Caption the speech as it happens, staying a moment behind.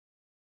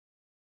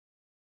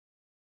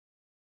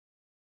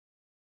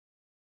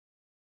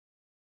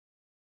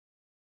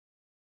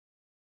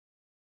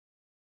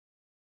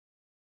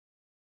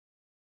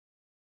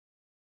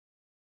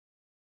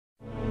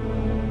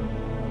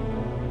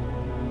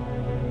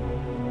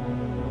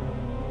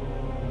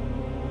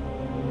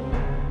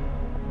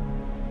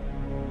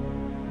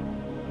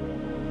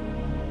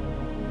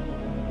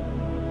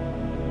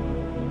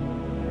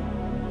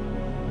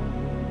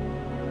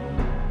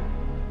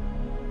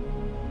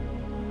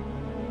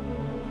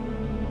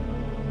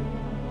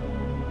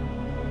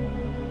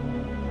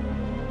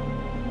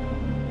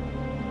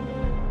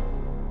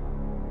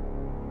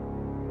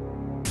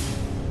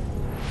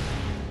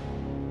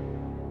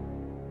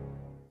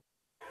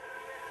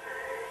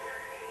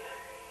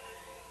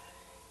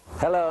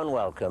Hello and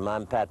welcome,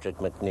 I'm Patrick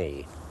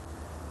McNee.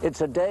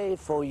 It's a day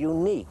for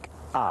unique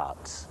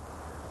arts.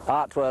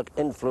 Artwork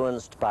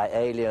influenced by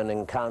alien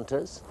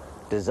encounters,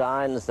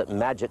 designs that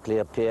magically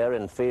appear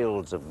in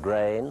fields of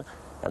grain,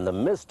 and the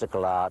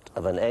mystical art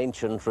of an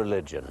ancient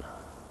religion.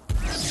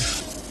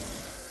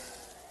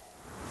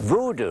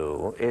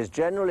 Voodoo is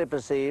generally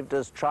perceived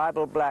as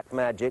tribal black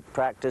magic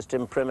practiced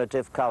in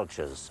primitive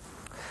cultures.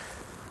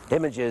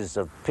 Images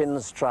of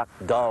pin-struck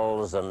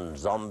dolls and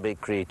zombie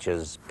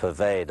creatures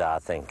pervade our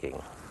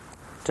thinking.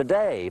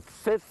 Today,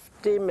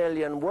 50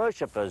 million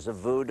worshippers of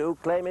voodoo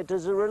claim it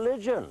as a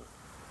religion,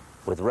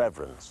 with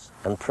reverence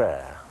and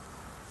prayer.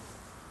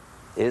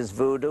 Is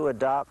voodoo a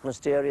dark,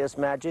 mysterious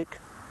magic,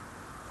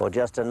 or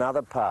just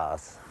another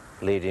path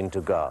leading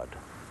to God?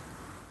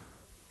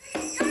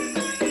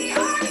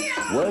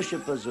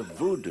 Worshippers of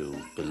voodoo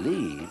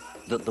believe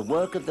that the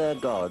work of their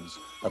gods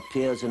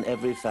appears in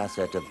every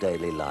facet of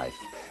daily life,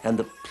 and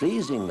that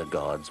pleasing the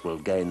gods will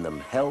gain them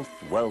health,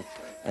 wealth,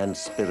 and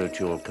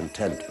spiritual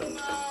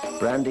contentment.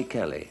 Brandy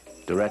Kelly,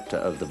 director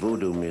of the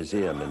Voodoo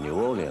Museum in New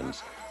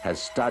Orleans,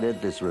 has studied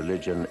this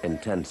religion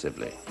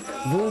intensively.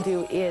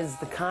 Voodoo is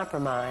the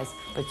compromise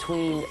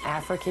between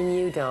African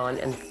Udon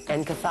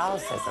and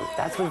Catholicism.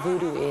 That's what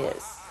voodoo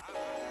is.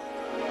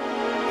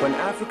 When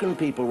African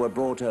people were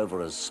brought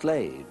over as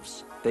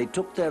slaves, they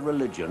took their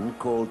religion,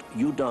 called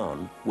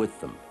Udon, with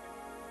them.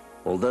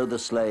 Although the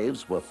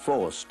slaves were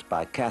forced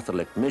by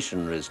Catholic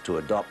missionaries to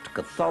adopt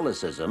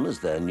Catholicism as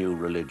their new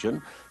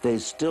religion, they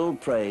still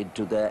prayed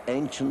to their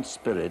ancient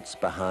spirits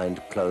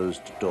behind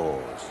closed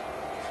doors.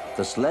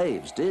 The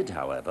slaves did,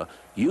 however,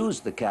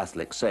 use the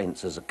Catholic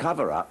saints as a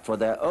cover-up for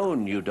their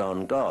own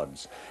Udon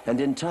gods,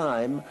 and in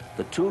time,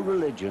 the two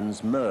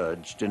religions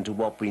merged into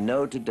what we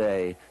know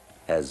today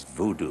as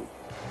voodoo.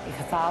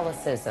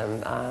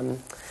 Catholicism,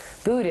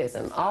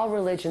 Buddhism, all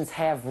religions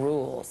have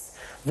rules.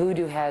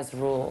 Voodoo has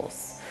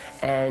rules.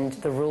 And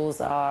the rules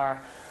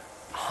are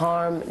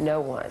harm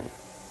no one.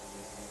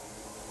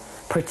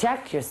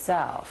 Protect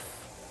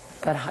yourself,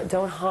 but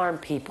don't harm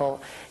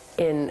people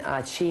in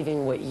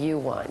achieving what you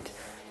want.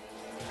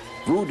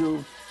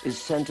 Voodoo is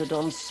centered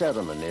on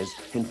ceremonies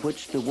in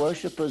which the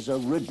worshippers are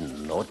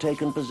ridden or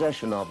taken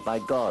possession of by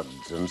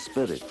gods and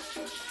spirits.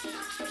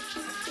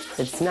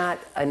 It's not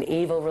an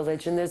evil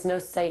religion. There's no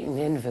Satan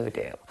in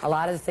voodoo. A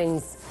lot of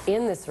things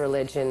in this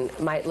religion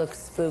might look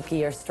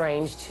spooky or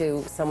strange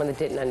to someone that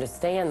didn't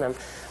understand them,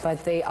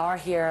 but they are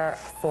here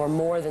for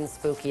more than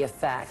spooky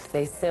effect.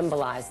 They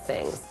symbolize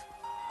things.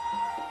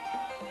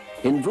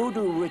 In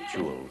voodoo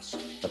rituals,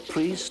 a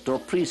priest or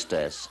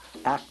priestess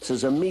acts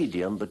as a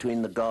medium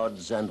between the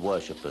gods and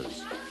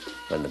worshippers.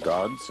 When the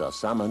gods are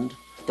summoned,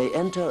 they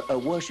enter a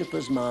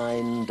worshipper's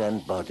mind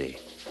and body.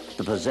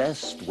 The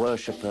possessed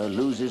worshipper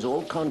loses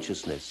all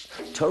consciousness,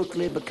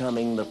 totally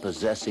becoming the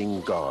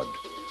possessing god.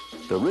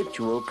 The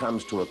ritual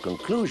comes to a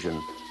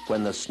conclusion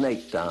when the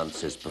snake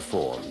dance is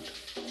performed.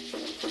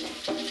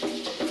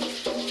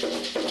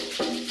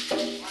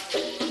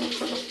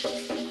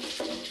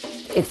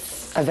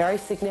 It's a very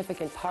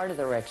significant part of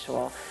the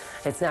ritual.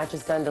 It's not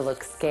just done to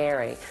look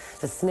scary.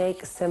 The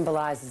snake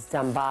symbolizes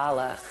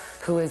Damballa,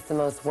 who is the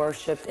most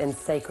worshipped and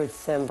sacred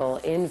symbol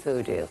in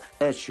voodoo.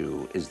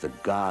 Eshu is the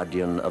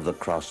guardian of the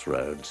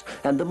crossroads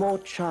and the more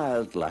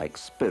childlike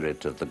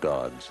spirit of the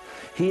gods.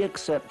 He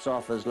accepts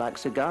offers like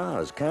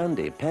cigars,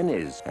 candy,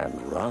 pennies, and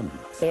rum.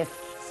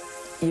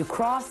 If you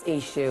cross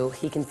Eshu,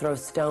 he can throw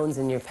stones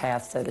in your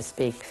path, so to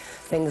speak.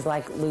 Things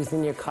like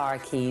losing your car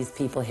keys,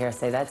 people here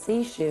say that's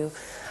Eshu.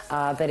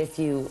 But if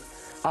you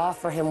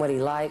offer him what he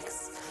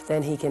likes,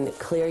 then he can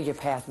clear your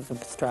path of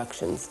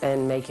obstructions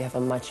and make you have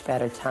a much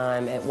better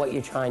time at what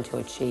you're trying to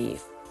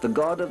achieve. The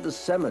god of the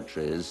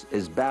cemeteries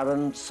is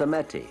Baron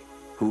Samedi,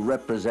 who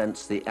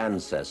represents the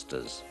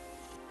ancestors.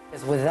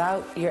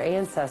 Without your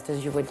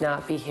ancestors, you would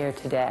not be here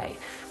today.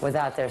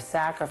 Without their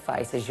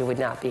sacrifices, you would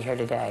not be here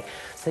today.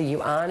 So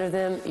you honor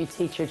them, you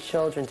teach your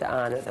children to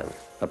honor them.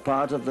 A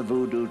part of the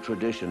voodoo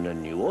tradition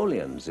in New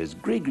Orleans is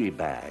gree-gree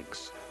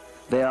bags.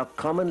 They are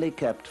commonly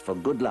kept for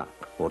good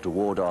luck or to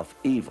ward off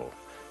evil.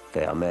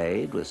 They are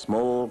made with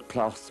small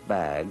cloth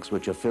bags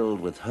which are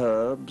filled with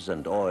herbs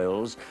and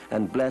oils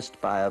and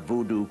blessed by a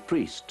voodoo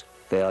priest.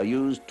 They are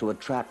used to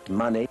attract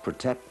money,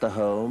 protect the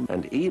home,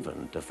 and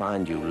even to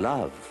find you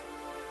love.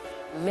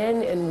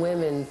 Men and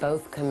women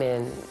both come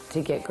in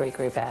to get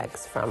gree-gree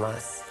bags from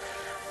us.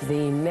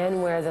 The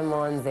men wear them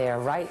on their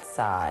right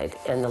side,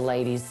 and the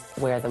ladies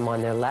wear them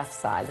on their left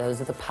side.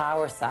 Those are the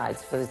power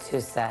sides for the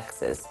two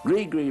sexes.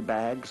 Gree-gree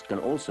bags can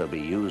also be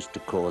used to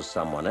cause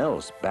someone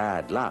else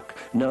bad luck,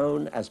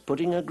 known as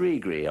putting a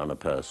gree-gree on a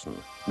person.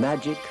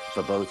 Magic,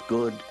 for both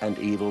good and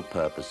evil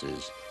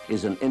purposes,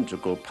 is an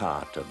integral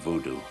part of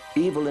voodoo.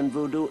 Evil in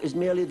voodoo is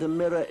merely the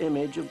mirror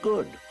image of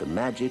good. The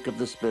magic of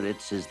the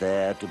spirits is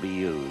there to be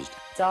used.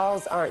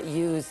 Dolls aren't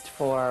used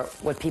for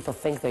what people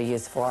think they're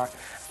used for.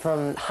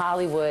 From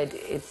Hollywood,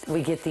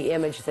 we get the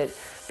image that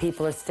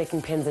people are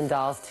sticking pins in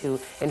dolls to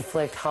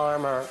inflict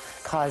harm or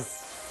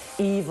cause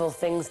evil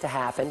things to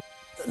happen.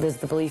 There's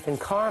the belief in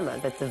karma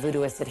that the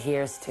voodooist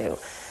adheres to.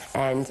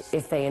 And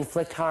if they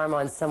inflict harm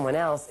on someone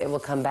else, it will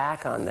come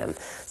back on them.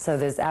 So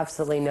there's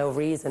absolutely no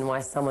reason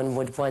why someone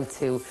would want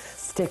to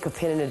stick a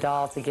pin in a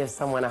doll to give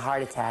someone a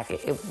heart attack.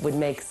 It would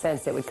make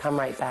sense. It would come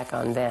right back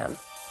on them.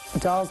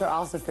 Dolls are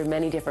also for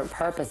many different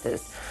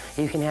purposes.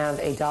 You can have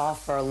a doll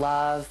for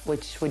love,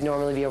 which would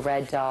normally be a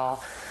red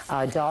doll.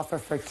 A doll for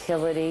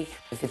fertility.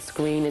 If it's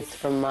green, it's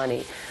for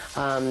money.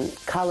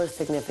 Color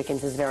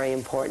significance is very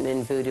important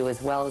in voodoo,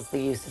 as well as the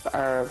use of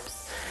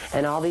herbs.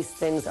 And all these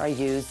things are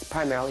used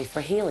primarily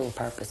for healing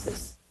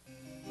purposes.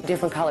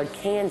 Different colored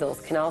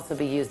candles can also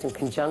be used in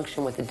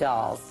conjunction with the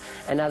dolls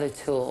and other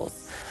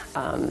tools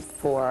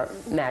for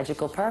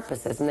magical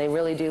purposes. And they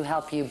really do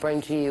help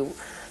bring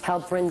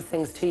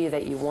things to you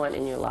that you want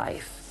in your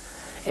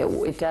life.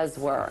 It does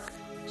work.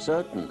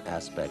 Certain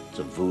aspects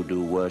of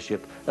voodoo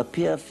worship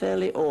appear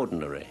fairly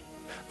ordinary.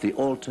 The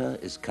altar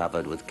is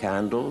covered with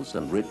candles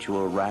and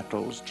ritual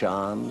rattles,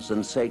 charms,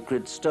 and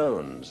sacred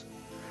stones.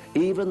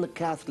 Even the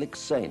Catholic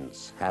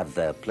saints have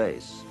their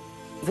place.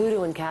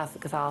 Voodoo and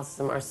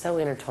Catholicism are so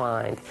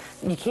intertwined.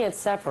 You can't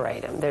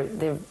separate them.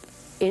 They're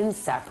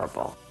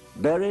inseparable.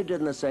 Buried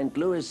in the St.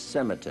 Louis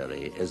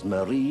Cemetery is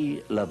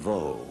Marie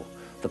Laveau,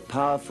 the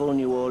powerful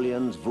New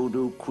Orleans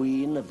voodoo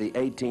queen of the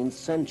 18th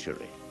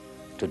century.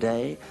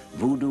 Today,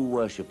 voodoo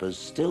worshippers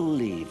still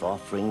leave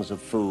offerings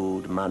of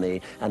food,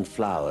 money, and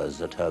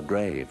flowers at her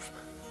grave.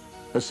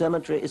 The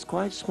cemetery is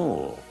quite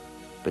small,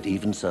 but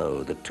even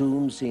so, the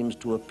tomb seems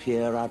to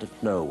appear out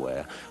of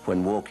nowhere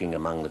when walking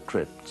among the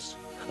crypts.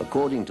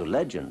 According to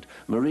legend,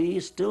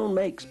 Marie still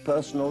makes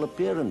personal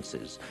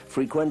appearances,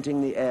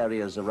 frequenting the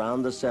areas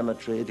around the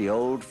cemetery, the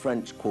old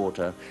French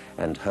Quarter,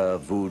 and her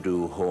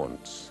voodoo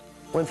haunts.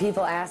 When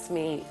people ask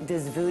me,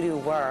 does voodoo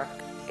work?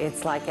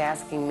 It's like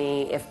asking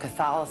me if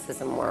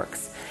Catholicism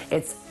works.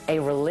 It's a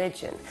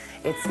religion.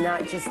 It's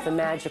not just the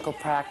magical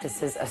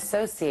practices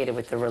associated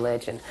with the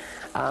religion.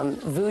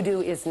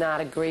 Voodoo is not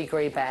a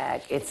gree-gree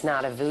bag. It's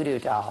not a voodoo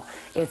doll.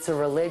 It's a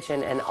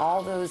religion, and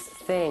all those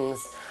things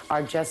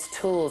are just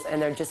tools,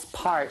 and they're just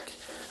part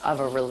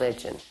of a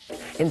religion.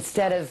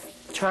 Instead of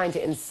trying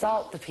to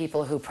insult the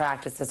people who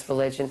practice this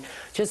religion,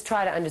 just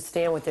try to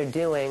understand what they're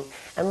doing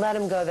and let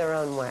them go their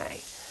own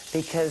way.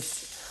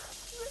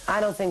 Because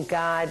I don't think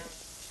God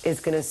is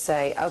going to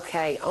say,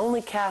 okay,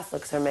 only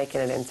Catholics are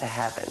making it into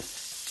heaven.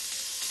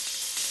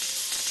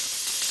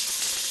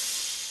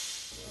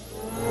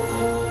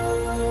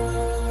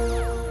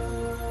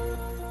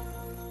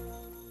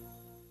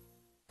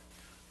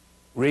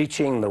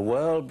 Reaching the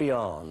world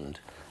beyond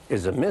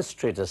is a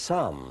mystery to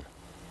some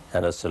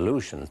and a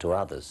solution to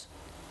others.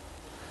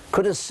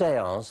 Could a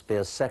séance be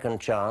a second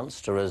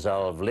chance to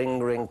resolve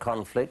lingering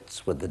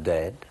conflicts with the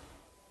dead?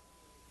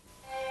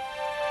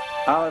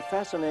 Our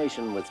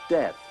fascination with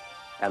death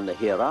and the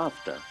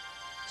hereafter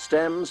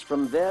stems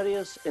from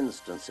various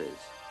instances,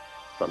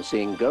 from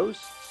seeing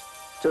ghosts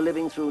to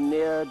living through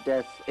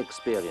near-death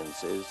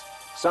experiences.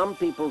 Some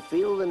people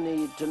feel the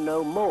need to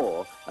know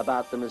more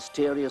about the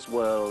mysterious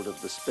world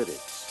of the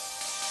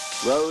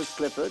spirits. Rose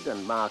Clifford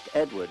and Mark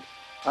Edward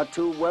are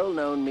two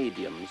well-known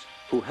mediums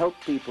who help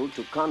people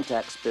to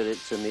contact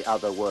spirits in the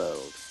other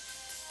world.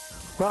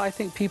 Well, I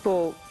think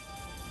people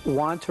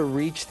want to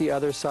reach the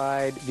other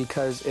side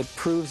because it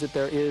proves that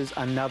there is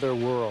another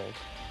world.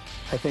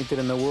 I think that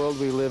in the world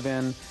we live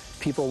in,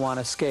 people want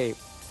escape.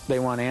 They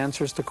want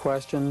answers to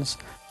questions.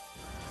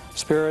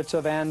 Spirits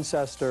of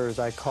ancestors,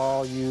 I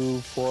call you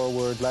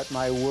forward. Let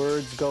my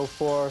words go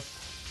forth,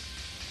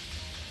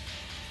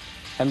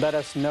 and let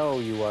us know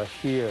you are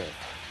here.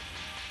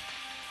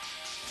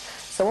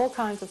 So all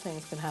kinds of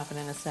things can happen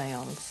in a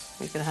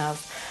séance. You can have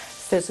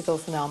physical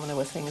phenomena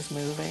with things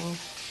moving,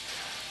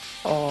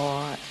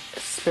 or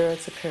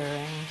spirits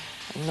appearing,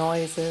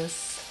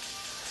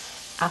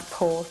 noises,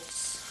 apports,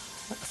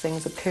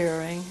 things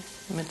appearing,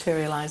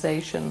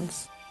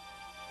 materializations.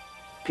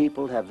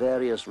 People have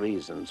various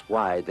reasons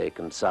why they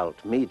consult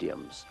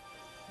mediums.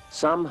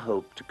 Some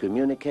hope to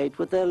communicate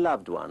with their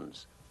loved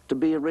ones, to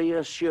be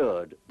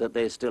reassured that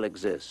they still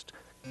exist.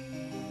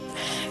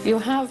 You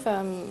have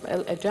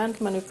a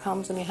gentleman who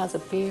comes and he has a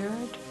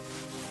beard.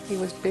 He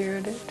was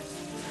bearded.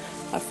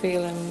 I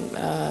feel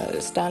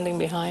him standing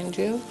behind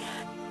you.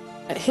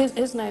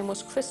 His name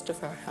was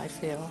Christopher, I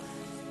feel.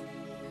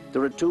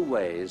 There are two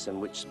ways in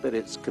which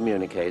spirits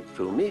communicate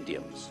through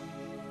mediums.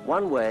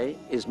 One way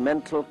is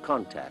mental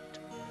contact,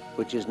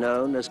 which is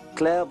known as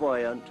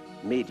clairvoyant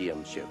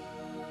mediumship.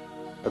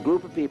 A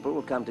group of people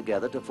will come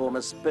together to form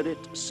a spirit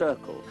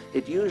circle.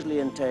 It usually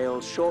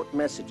entails short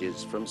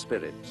messages from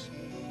spirits.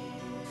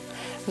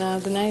 Now,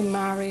 the name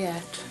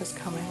Mariette is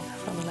coming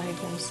from a lady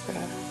in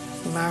spirit.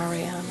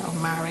 Marianne or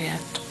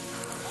Mariette.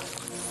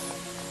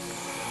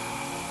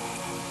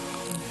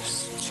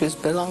 She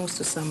belongs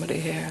to somebody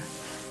here.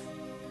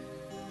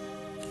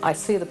 I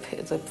see the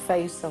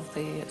face of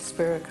the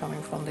spirit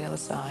coming from the other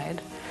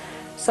side.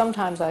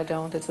 Sometimes I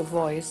don't. It's a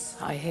voice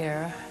I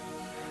hear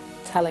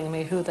telling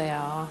me who they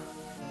are.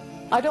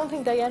 I don't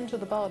think they enter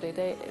the body.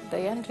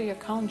 They enter your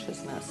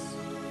consciousness.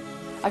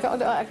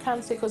 I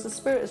can't see, because the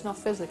spirit is not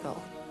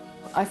physical.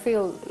 I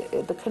feel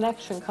the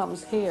connection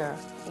comes here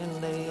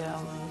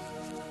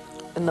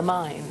in the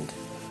mind.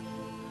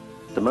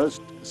 The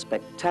most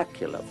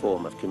spectacular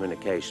form of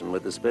communication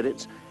with the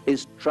spirits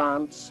is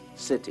trance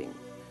sitting.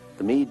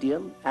 The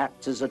medium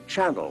acts as a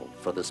channel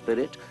for the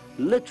spirit,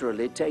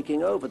 literally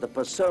taking over the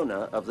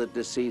persona of the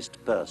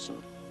deceased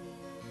person.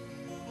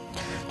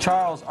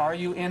 Charles, are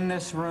you in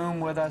this room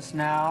with us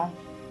now?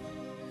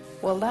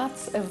 Well,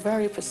 that's a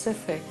very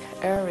specific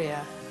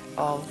area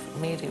of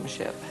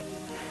mediumship,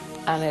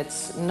 and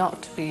it's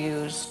not to be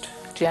used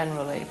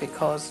generally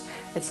because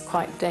it's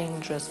quite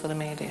dangerous for the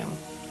medium.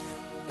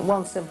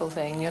 One simple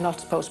thing, you're not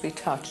supposed to be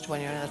touched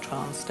when you're in a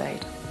trance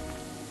state.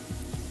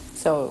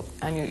 So,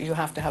 and you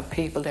have to have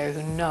people there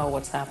who know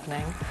what's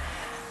happening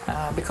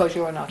because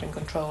you are not in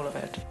control of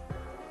it.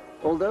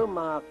 Although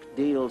Mark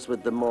deals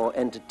with the more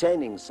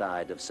entertaining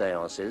side of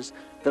seances,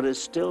 there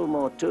is still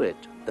more to it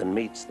than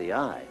meets the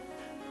eye.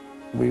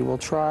 We will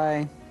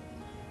try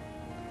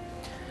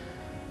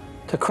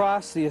to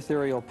cross the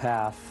ethereal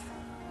path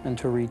and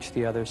to reach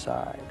the other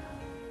side.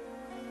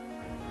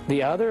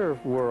 The other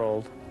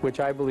world, which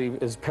I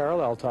believe is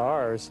parallel to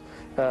ours,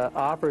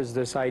 offers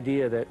this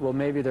idea that, well,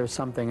 maybe there's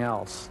something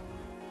else.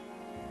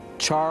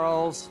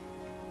 Charles,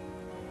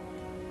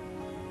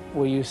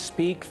 will you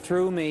speak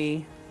through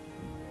me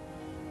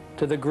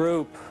to the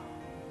group?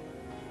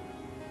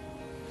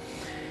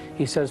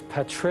 He says,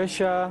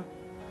 Patricia,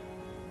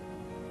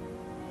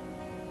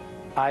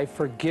 I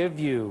forgive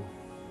you.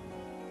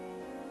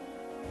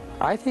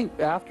 I think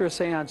after a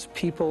seance,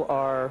 people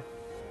are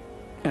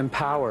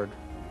empowered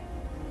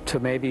to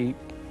maybe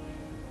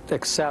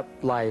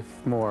accept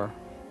life more.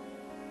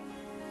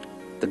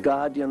 The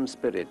guardian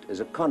spirit is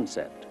a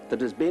concept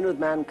that has been with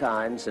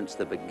mankind since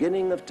the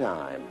beginning of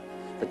time.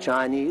 The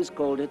Chinese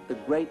called it the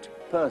Great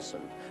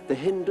Person. The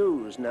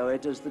Hindus know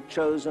it as the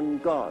chosen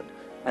God,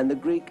 and the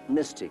Greek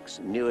mystics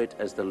knew it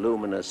as the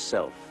luminous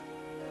self.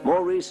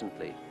 More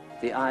recently,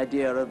 the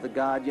idea of the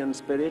guardian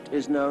spirit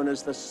is known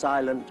as the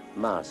silent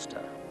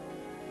master.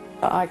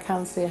 I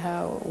can't see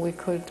how we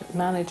could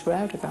manage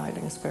without a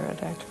guiding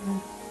spirit, actually.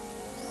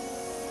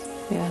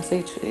 Yes,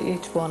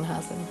 each one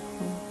has them.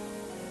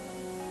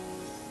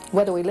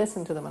 Whether we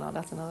listen to them or not,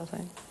 that's another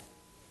thing.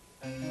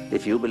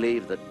 If you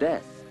believe that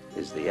death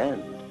is the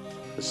end,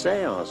 the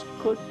seance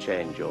could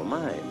change your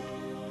mind.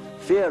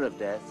 Fear of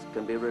death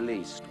can be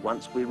released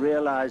once we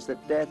realize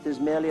that death is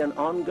merely an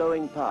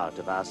ongoing part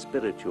of our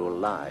spiritual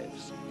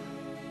lives.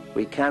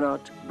 We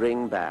cannot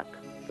bring back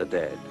the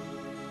dead.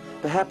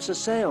 Perhaps a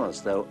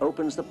seance, though,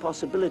 opens the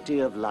possibility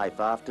of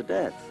life after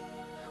death.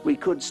 We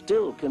could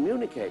still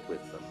communicate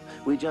with them.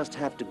 We just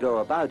have to go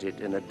about it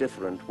in a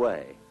different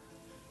way.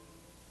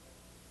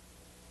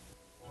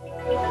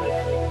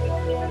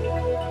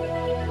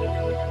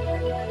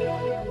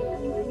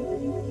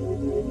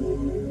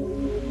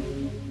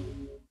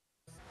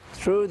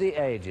 Through the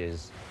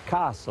ages,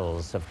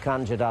 castles have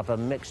conjured up a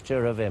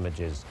mixture of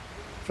images,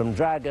 from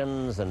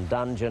dragons and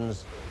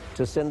dungeons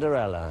to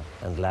Cinderella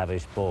and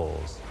lavish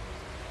balls.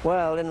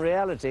 Well, in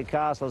reality,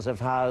 castles have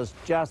housed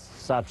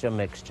just such a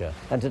mixture,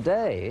 and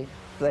today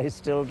they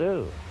still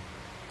do.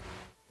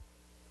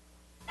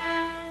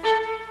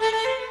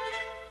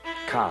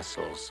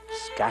 Castles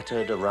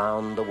scattered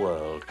around the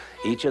world,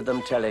 each of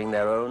them telling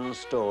their own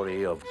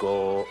story of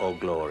gore or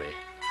glory.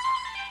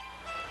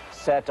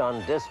 Set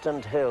on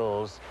distant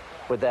hills,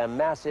 with their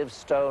massive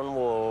stone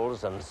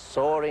walls and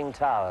soaring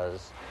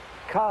towers,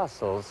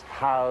 castles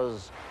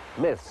house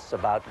myths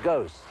about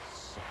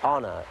ghosts,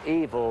 honor,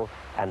 evil,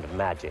 and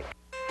magic.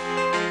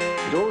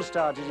 It all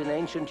started in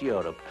ancient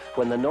Europe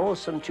when the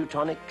Norse and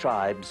Teutonic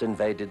tribes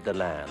invaded the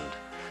land.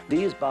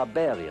 These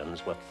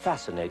barbarians were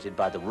fascinated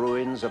by the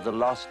ruins of the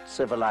lost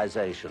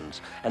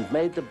civilizations and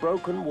made the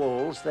broken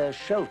walls their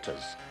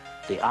shelters.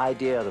 The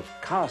idea of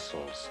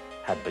castles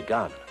had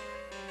begun.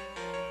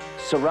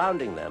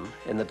 Surrounding them,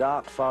 in the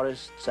dark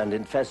forests and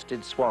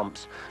infested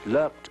swamps,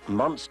 lurked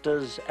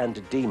monsters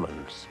and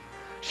demons.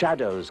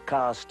 Shadows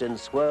cast in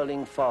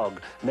swirling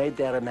fog made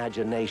their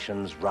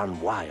imaginations run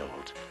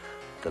wild.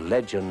 The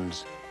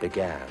legends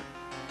began.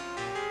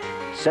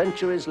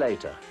 Centuries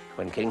later,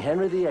 when King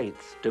Henry VIII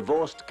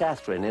divorced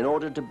Catherine in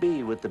order to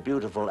be with the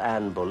beautiful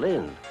Anne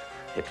Boleyn,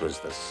 it was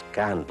the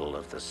scandal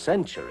of the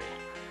century.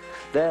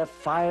 Their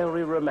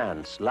fiery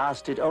romance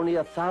lasted only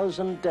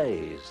 1,000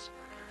 days.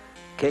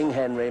 King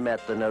Henry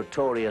met the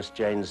notorious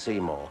Jane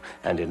Seymour,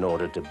 and in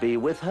order to be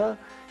with her,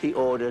 he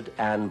ordered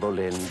Anne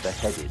Boleyn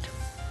beheaded.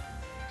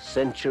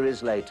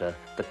 Centuries later,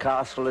 the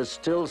castle is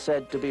still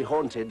said to be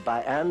haunted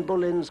by Anne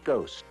Boleyn's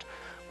ghost,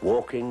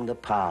 walking the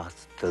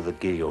path to the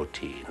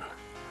guillotine.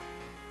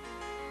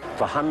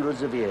 For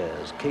hundreds of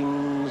years,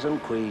 kings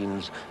and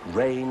queens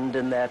reigned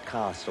in their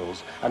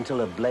castles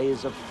until a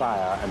blaze of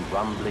fire and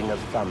rumbling of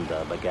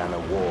thunder began a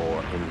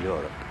war in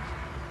Europe.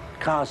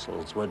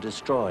 Castles were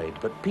destroyed,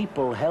 but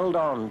people held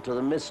on to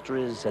the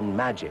mysteries and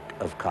magic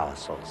of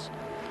castles.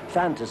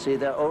 Fantasy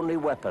their only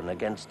weapon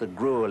against the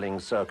grueling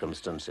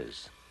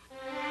circumstances.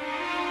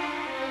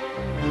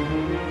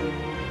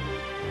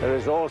 There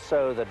is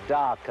also the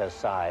darker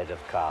side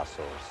of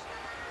castles.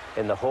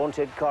 In the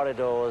haunted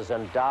corridors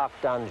and dark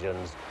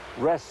dungeons,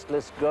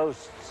 restless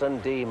ghosts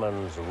and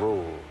demons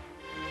rule.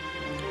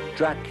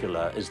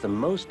 Dracula is the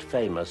most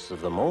famous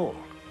of them all.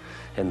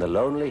 In the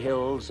lonely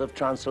hills of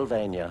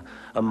Transylvania,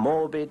 a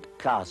morbid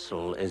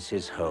castle is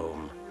his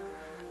home.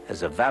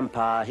 As a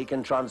vampire, he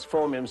can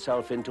transform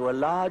himself into a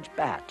large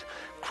bat,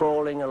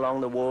 crawling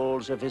along the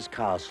walls of his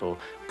castle,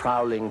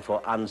 prowling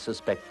for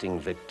unsuspecting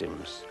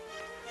victims.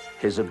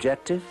 His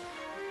objective?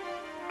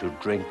 To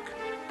drink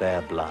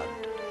their blood.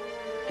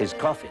 His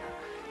coffin,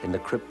 in the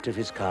crypt of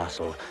his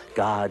castle,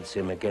 guards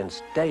him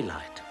against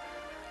daylight.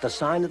 The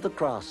sign of the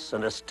cross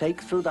and a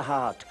stake through the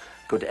heart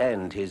could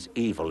end his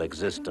evil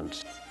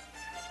existence.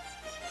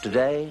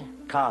 Today,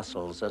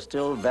 castles are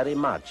still very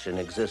much in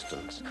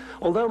existence.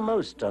 Although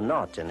most are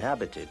not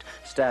inhabited,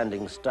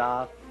 standing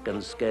stark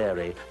and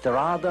scary, there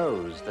are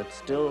those that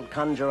still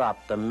conjure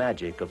up the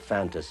magic of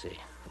fantasy.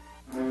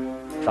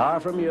 Far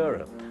from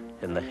Europe,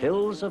 in the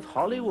hills of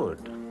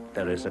Hollywood,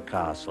 there is a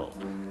castle.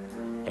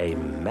 A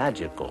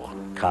magical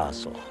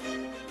castle.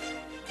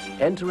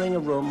 Entering a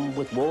room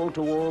with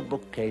wall-to-wall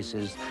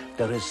bookcases,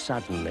 there is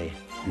suddenly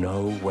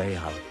no way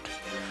out.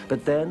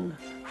 But then,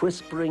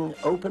 whispering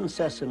open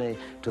sesame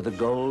to the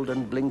gold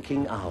and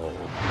blinking owl,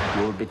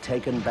 you'll be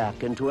taken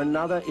back into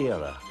another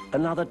era,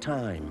 another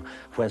time,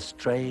 where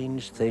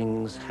strange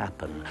things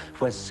happen,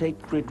 where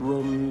sacred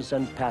rooms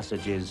and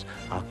passages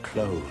are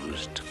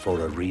closed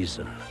for a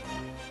reason.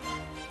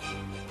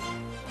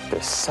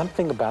 There's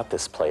something about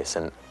this place,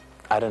 and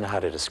I don't know how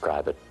to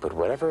describe it, but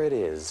whatever it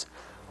is,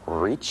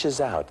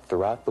 reaches out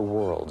throughout the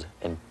world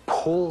and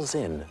pulls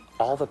in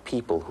all the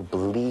people who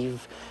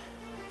believe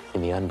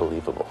in the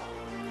unbelievable.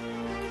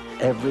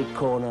 Every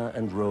corner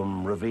and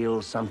room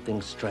reveals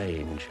something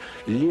strange,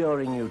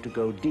 luring you to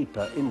go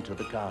deeper into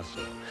the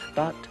castle.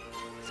 But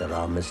there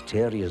are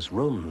mysterious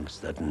rooms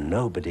that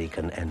nobody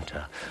can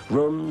enter,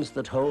 rooms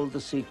that hold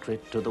the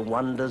secret to the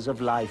wonders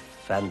of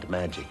life and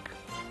magic.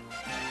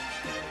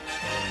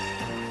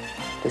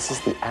 This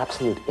is the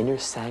absolute inner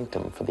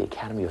sanctum for the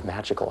Academy of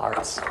Magical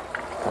Arts.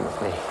 Come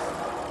with me.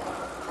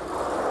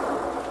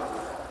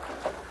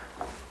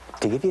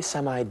 To give you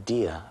some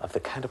idea of the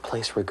kind of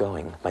place we're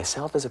going,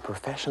 myself as a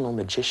professional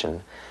magician,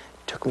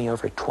 it took me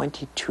over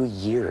 22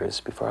 years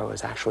before I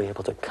was actually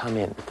able to come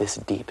in this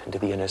deep into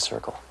the inner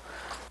circle.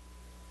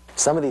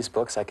 Some of these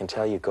books, I can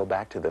tell you, go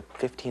back to the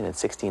 15 and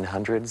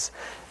 1600s.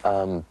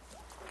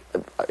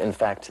 In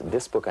fact,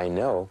 this book I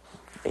know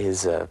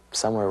is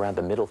somewhere around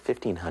the middle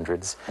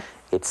 1500s.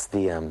 It's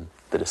the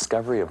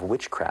discovery of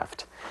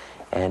witchcraft,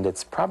 and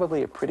it's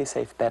probably a pretty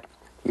safe bet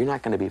you're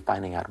not going to be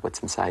finding out what's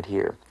inside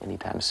here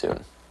anytime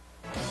soon.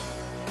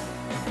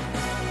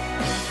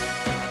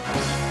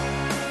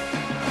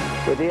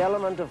 With the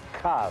element of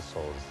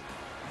castles,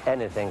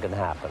 anything can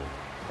happen,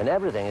 and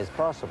everything is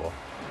possible.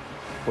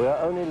 We are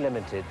only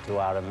limited to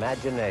our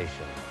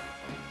imagination.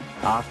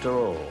 After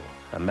all,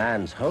 a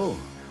man's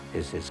home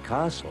is his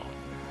castle,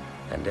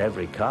 and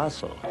every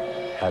castle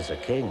has a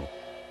king.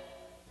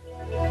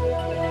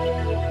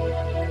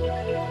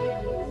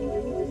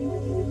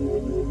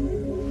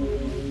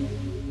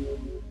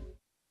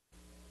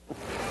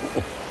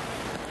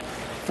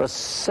 For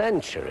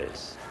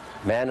centuries,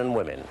 men and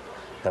women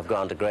have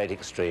gone to great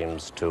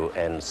extremes to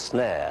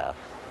ensnare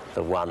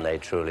the one they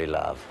truly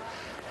love.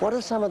 What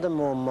are some of the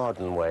more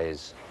modern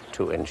ways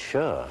to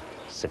ensure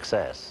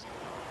success?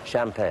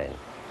 Champagne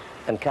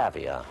and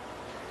caviar,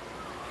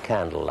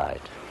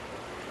 candlelight,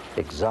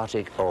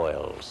 exotic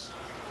oils.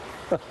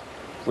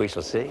 We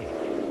shall see.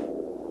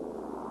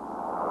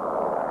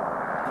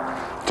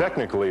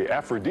 Technically,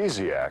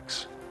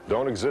 aphrodisiacs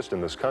don't exist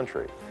in this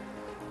country.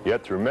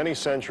 Yet through many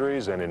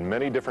centuries and in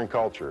many different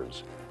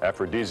cultures,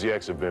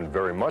 aphrodisiacs have been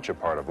very much a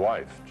part of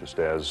life, just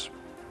as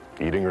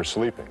eating or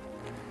sleeping.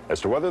 As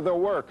to whether they'll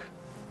work,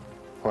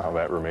 well,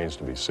 that remains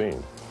to be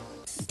seen.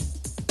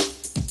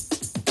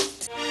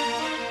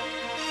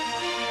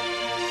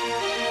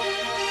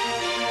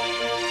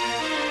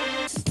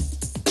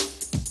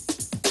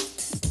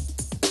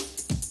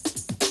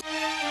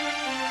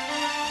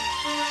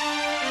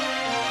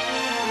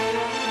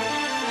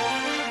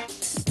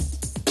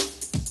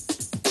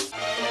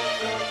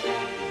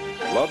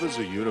 Love is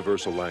a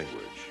universal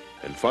language,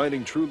 and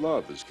finding true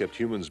love has kept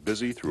humans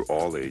busy through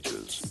all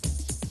ages.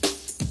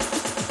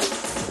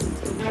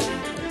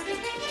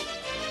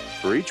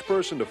 For each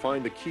person to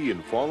find the key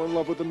and fall in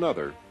love with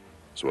another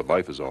is what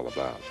life is all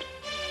about.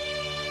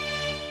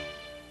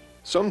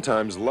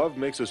 Sometimes love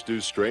makes us do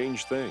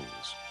strange things.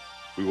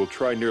 We will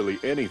try nearly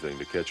anything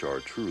to catch our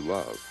true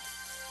love.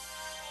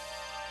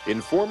 In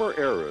former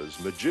eras,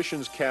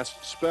 magicians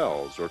cast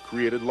spells or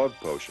created love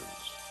potions.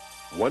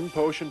 One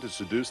potion to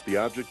seduce the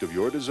object of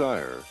your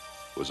desire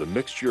was a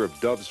mixture of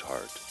dove's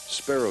heart,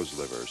 sparrow's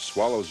liver,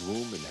 swallow's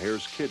womb, and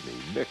hare's kidney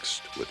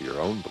mixed with your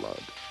own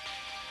blood.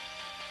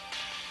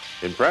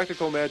 In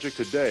practical magic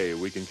today,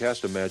 we can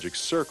cast a magic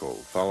circle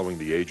following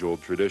the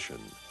age-old tradition.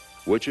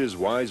 Witches,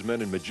 wise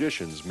men, and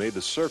magicians made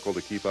the circle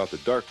to keep out the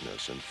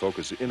darkness and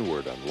focus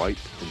inward on light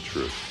and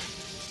truth.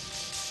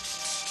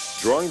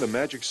 Drawing the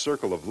magic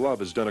circle of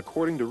love is done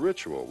according to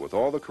ritual with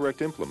all the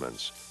correct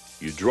implements.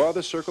 You draw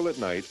the circle at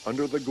night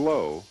under the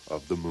glow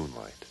of the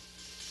moonlight.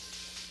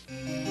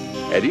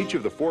 At each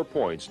of the 4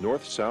 points,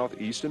 north,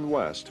 south, east, and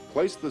west,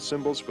 place the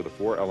symbols for the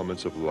 4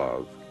 elements of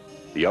love.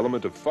 The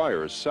element of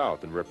fire is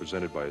south and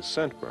represented by a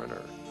scent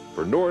burner.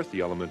 For north,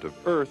 the element of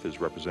earth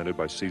is represented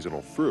by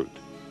seasonal fruit.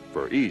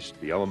 For east,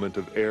 the element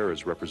of air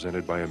is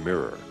represented by a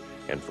mirror.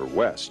 And for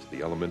west,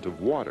 the element of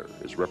water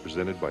is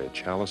represented by a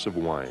chalice of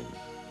wine.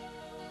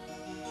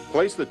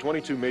 Place the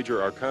 22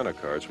 major arcana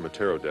cards from a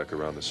tarot deck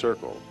around the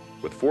circle.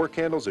 With 4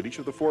 candles at each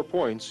of the 4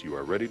 points, you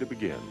are ready to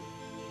begin.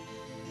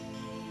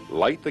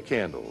 Light the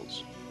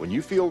candles. When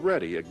you feel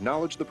ready,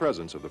 acknowledge the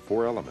presence of the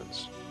 4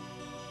 elements.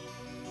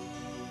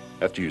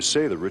 After you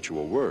say the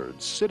ritual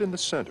words, sit in the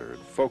center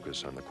and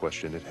focus on the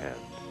question at hand.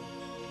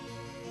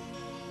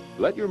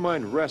 Let your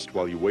mind rest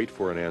while you wait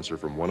for an answer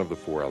from one of the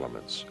 4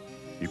 elements.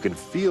 You can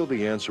feel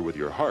the answer with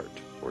your heart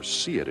or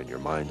see it in your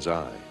mind's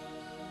eye.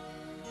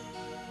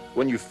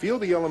 When you feel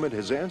the element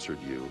has answered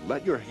you,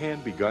 let your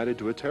hand be guided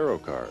to a tarot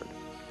card.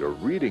 Your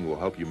reading will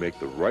help you make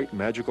the right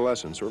magical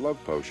essence or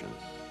love potion.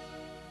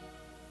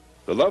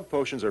 The love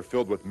potions are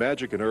filled with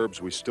magic and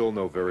herbs we still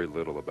know very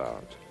little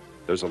about.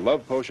 There's a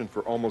love potion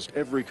for almost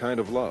every kind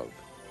of love.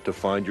 To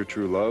find your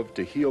true love,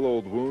 to heal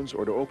old wounds,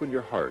 or to open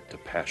your heart to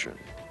passion.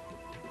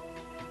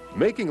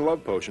 Making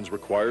love potions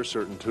requires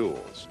certain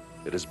tools.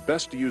 It is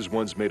best to use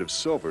ones made of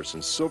silver,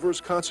 since silver is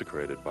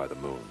consecrated by the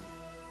moon.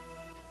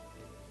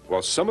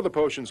 While some of the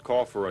potions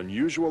call for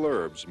unusual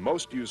herbs,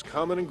 most use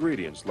common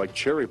ingredients like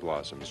cherry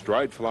blossoms,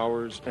 dried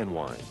flowers, and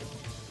wine.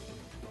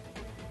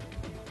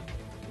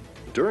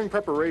 During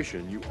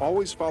preparation, you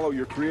always follow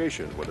your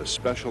creation with a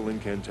special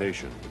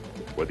incantation.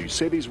 Whether you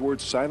say these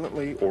words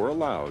silently or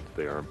aloud,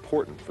 they are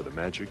important for the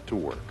magic to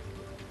work.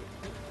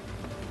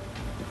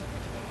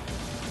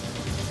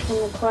 In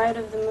the quiet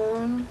of the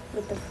moon,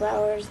 with the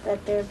flowers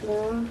that there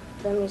bloom,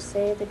 let me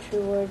say the true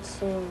words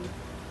soon.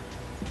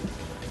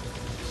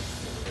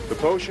 The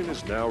potion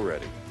is now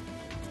ready.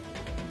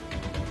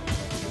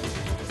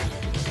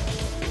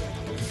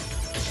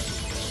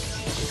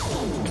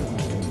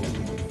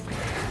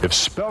 If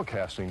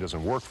spellcasting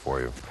doesn't work for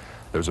you,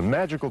 there's a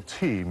magical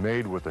tea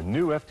made with a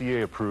new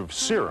FDA-approved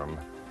serum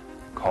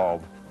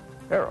called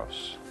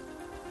Eros,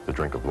 the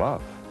drink of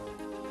love.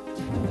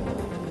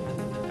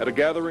 At a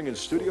gathering in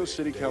Studio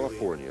City,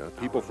 California,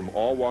 people from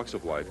all walks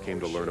of life came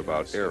to learn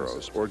about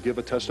Eros or give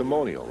a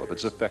testimonial of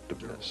its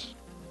effectiveness.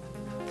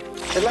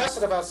 It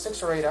lasted about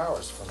 6 or 8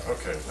 hours for me.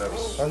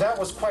 Okay, and that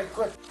was quite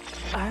quick.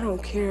 I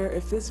don't care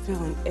if this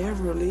feeling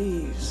ever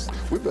leaves.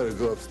 We better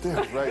go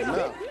upstairs right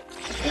now.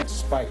 You can't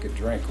spike a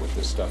drink with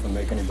this stuff and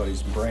make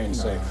anybody's brain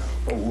say,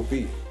 oh,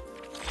 whoopee.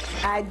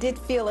 I did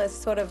feel a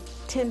sort of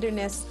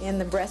tenderness in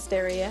the breast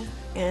area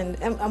and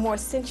a more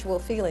sensual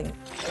feeling.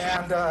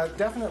 And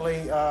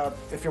definitely,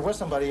 if you're with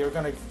somebody, you're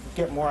going to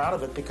get more out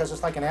of it because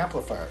it's like an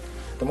amplifier.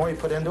 The more you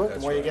put into it,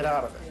 the more you get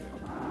out of it.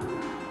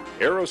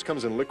 Eros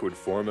comes in liquid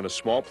form in a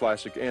small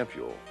plastic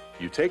ampule.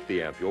 You take the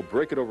ampule,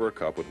 break it over a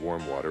cup with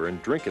warm water,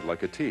 and drink it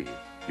like a tea.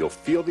 You'll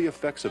feel the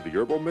effects of the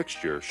herbal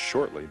mixture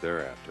shortly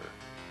thereafter.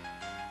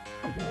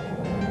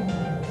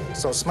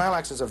 So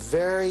Smilax is a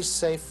very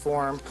safe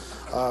form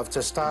of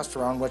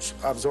testosterone which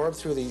absorbed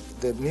through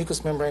the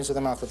mucous membranes of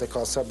the mouth, what they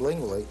call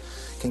sublingually,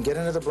 can get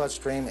into the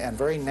bloodstream and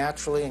very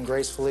naturally and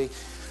gracefully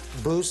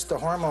boost the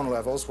hormone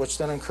levels, which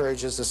then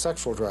encourages the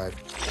sexual drive.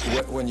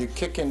 When you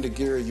kick into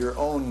gear your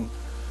own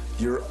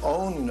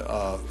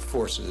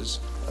forces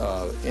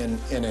in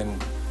an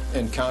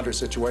encounter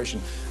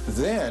situation,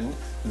 then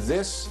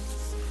this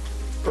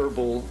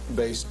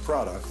herbal-based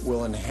product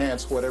will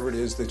enhance whatever it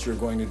is that you're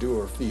going to do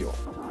or feel.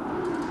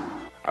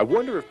 I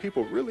wonder if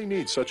people really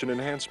need such an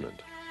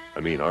enhancement. I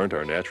mean, aren't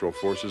our natural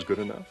forces good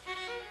enough?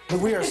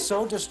 We are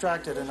so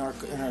distracted in our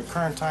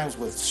current times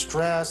with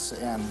stress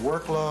and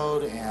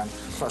workload and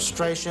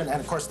frustration, and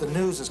of course the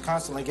news is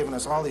constantly giving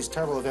us all these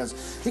terrible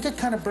events. You get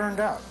kind of burned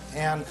out,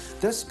 and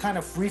this kind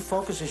of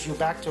refocuses you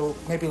back to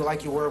maybe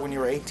like you were when you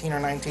were 18 or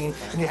 19,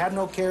 and you had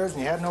no cares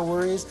and you had no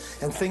worries,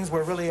 and things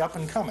were really up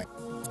and coming.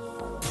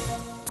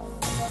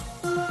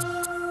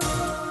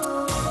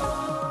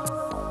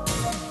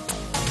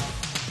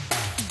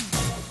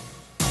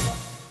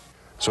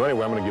 So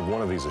anyway, I'm going to give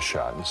one of these a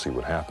shot and see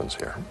what happens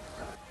here.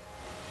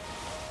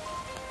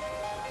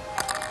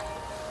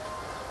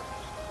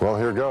 Well,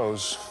 here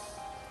goes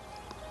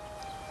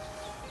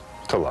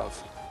to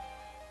love.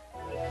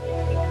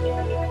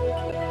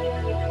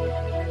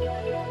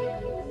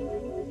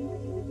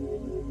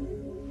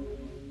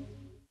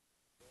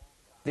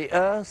 The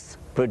earth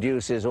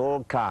produces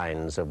all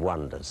kinds of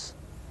wonders,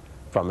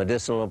 from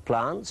medicinal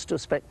plants to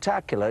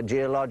spectacular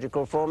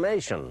geological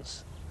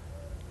formations.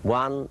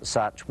 One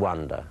such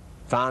wonder,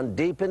 found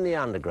deep in the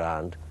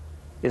underground,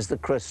 is the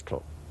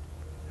crystal,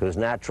 whose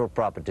natural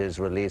properties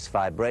release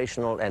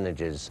vibrational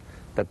energies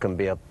that can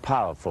be a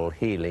powerful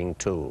healing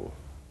tool.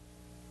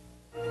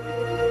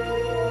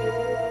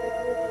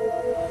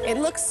 It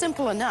looks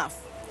simple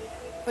enough,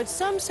 but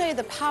some say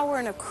the power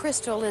in a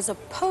crystal is a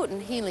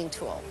potent healing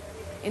tool.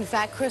 In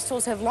fact,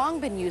 crystals have long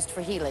been used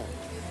for healing,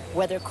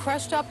 whether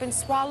crushed up and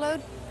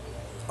swallowed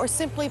or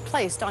simply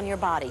placed on your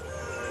body.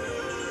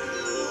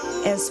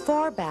 As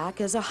far back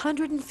as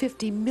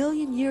 150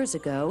 million years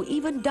ago,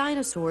 even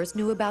dinosaurs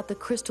knew about the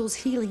crystal's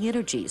healing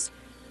energies.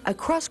 A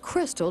crushed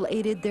crystal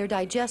aided their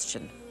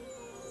digestion.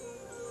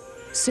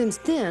 Since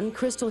then,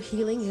 crystal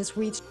healing has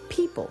reached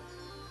people.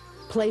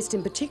 Placed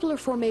in particular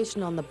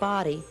formation on the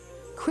body,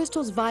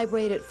 crystals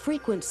vibrate at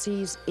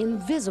frequencies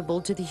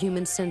invisible to the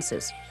human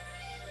senses.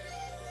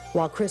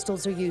 While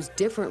crystals are used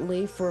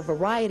differently for a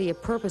variety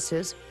of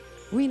purposes,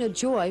 Rena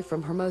Joy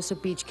from Hermosa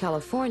Beach,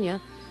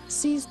 California,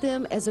 sees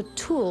them as a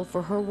tool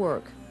for her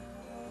work.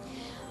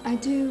 I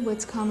do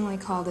what's commonly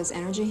called as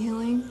energy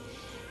healing,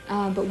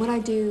 but what I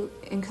do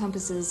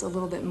encompasses a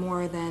little bit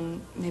more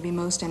than maybe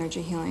most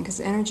energy healing, because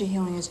energy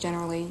healing is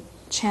generally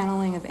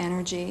channeling of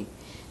energy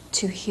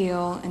to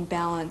heal and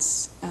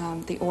balance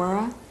the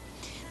aura.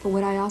 But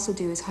what I also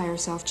do is higher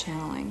self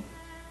channeling.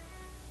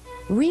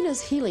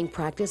 Rena's healing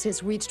practice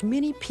has reached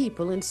many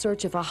people in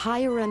search of a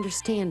higher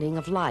understanding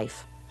of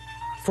life.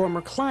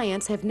 Former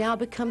clients have now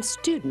become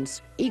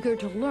students eager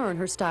to learn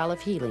her style of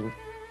healing.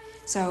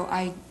 So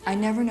I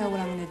never know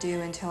what I'm going to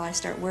do until I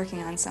start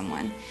working on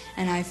someone.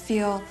 And I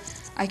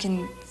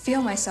can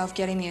feel myself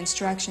getting the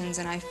instructions,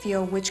 and I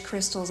feel which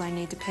crystals I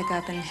need to pick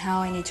up and how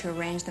I need to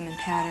arrange them in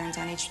patterns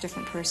on each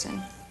different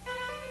person.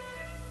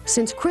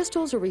 Since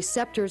crystals are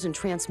receptors and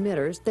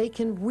transmitters, they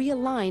can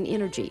realign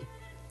energy.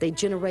 They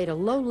generate a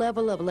low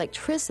level of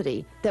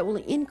electricity that will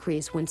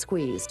increase when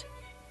squeezed.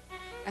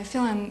 I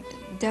feel I'm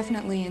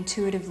definitely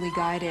intuitively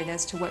guided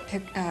as to what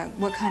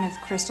kind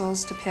of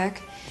crystals to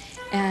pick.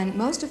 And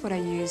most of what I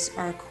use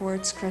are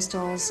quartz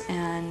crystals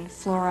and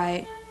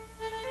fluorite.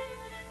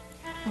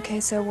 Okay,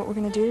 so what we're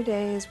going to do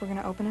today is we're going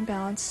to open and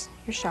balance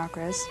your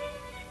chakras.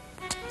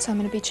 So I'm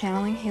going to be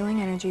channeling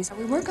healing energies.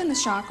 We work on the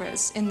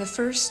chakras. In the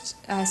first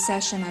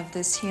session of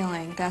this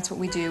healing, that's what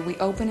we do. We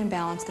open and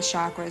balance the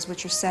chakras,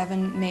 which are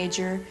 7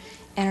 major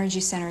energy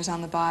centers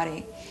on the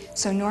body.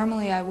 So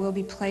normally I will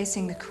be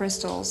placing the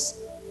crystals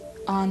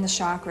on the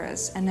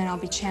chakras, and then I'll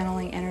be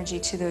channeling energy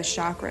to those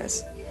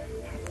chakras.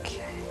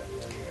 Okay.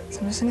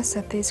 So I'm just going to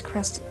set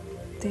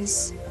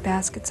these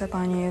baskets up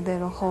on you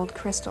that'll hold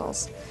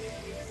crystals.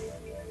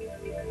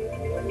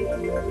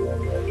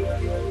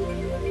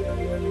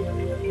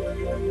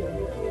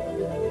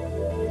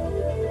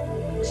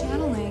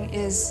 Channeling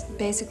is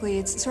basically,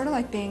 it's sort of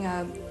like being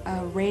a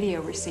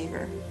radio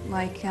receiver,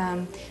 like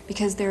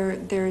because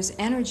there's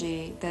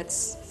energy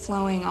that's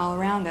flowing all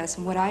around us,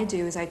 and what I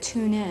do is I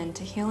tune in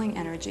to healing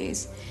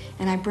energies,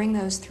 and I bring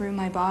those through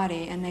my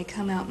body, and they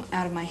come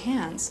out of my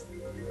hands.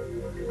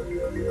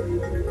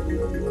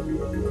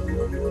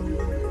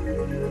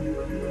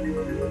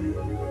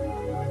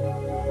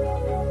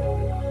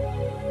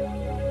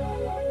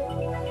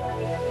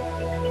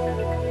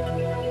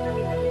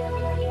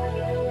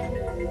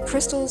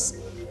 Crystals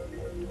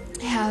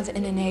have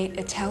an innate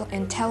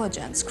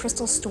intelligence.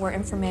 Crystals store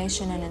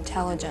information and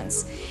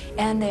intelligence,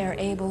 and they are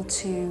able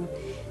to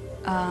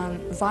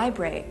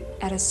vibrate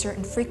at a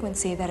certain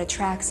frequency that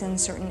attracts in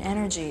certain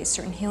energies,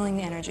 certain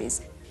healing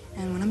energies.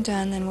 And when I'm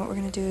done, then what we're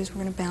going to do is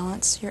we're going to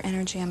balance your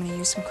energy. I'm going to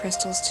use some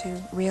crystals to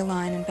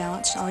realign and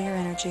balance all your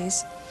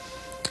energies.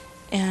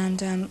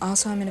 And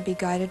also I'm going to be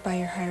guided by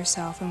your higher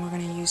self, and we're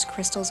going to use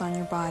crystals on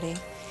your body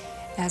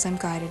as I'm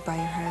guided by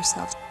your higher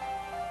self.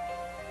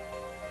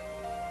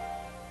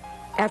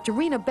 After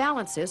Rena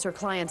balances her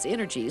client's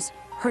energies,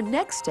 her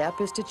next step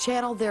is to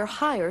channel their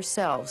higher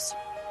selves.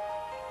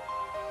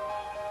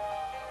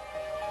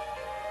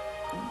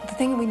 The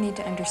thing we need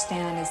to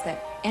understand is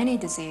that any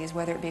disease,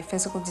 whether it be a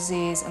physical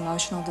disease,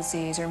 emotional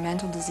disease, or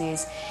mental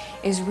disease,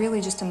 is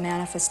really just a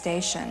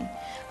manifestation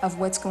of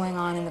what's going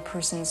on in the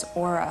person's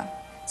aura.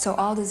 So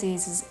all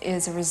disease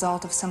is a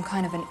result of some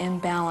kind of an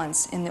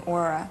imbalance in the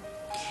aura.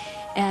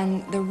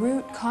 And the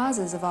root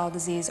causes of all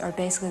disease are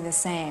basically the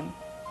same.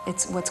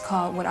 It's what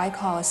I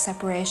call a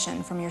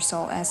separation from your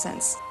soul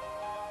essence.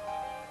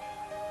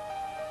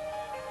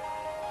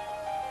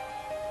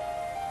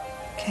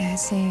 Okay, I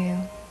see you.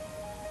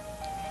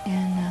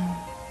 And I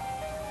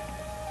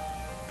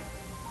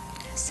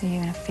see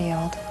you in a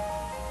field.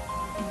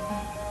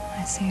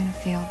 I see you in a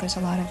field. There's a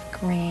lot of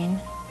green.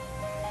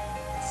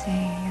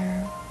 See,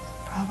 you're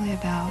probably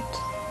about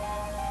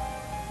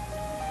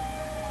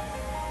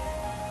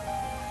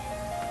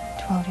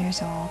 12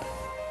 years old.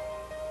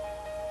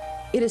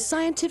 It is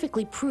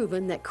scientifically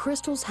proven that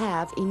crystals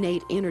have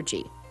innate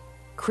energy.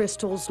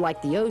 Crystals,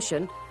 like the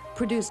ocean,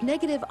 produce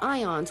negative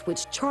ions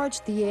which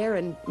charge the air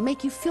and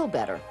make you feel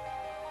better.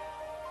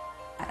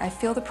 I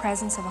feel the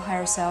presence of a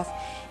higher self,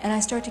 and I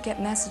start to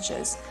get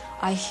messages.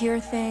 I hear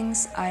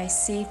things, I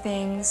see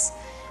things.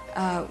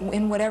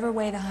 In whatever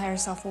way the higher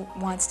self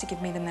wants to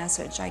give me the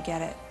message, I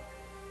get it.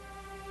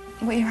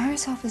 What your higher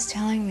self is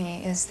telling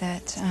me is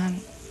that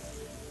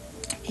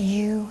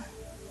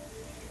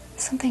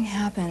something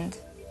happened.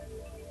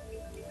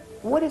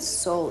 What is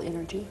soul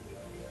energy?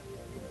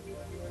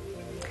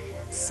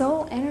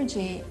 Soul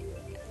energy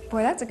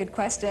Boy, that's a good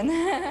question.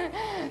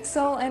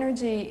 Soul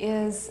energy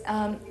is,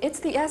 it's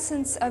the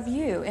essence of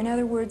you. In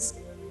other words,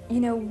 you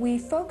know, we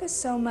focus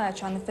so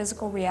much on the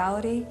physical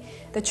reality.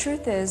 The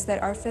truth is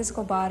that our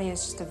physical body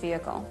is just a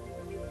vehicle.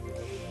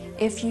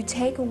 If you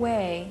take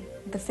away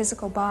the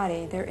physical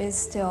body, there is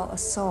still a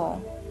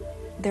soul.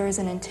 There is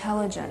an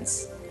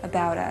intelligence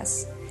about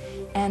us.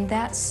 And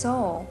that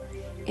soul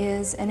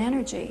is an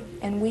energy,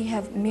 and we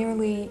have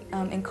merely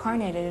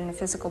incarnated in a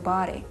physical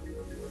body.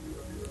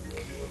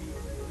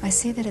 I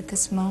see that at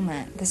this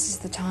moment, this is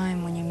the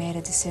time when you made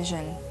a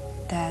decision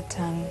that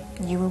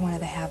you were one of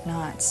the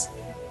have-nots.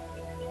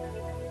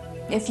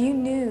 If you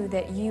knew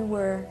that you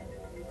were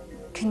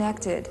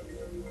connected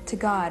to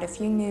God, if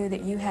you knew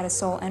that you had a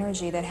soul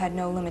energy that had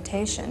no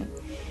limitation,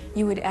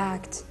 you would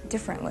act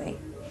differently.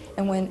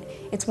 And when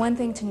it's one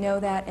thing to know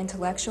that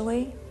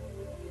intellectually,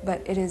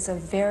 but it is a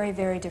very,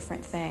 very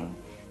different thing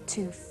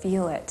to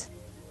feel it.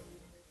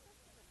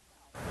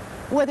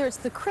 Whether it's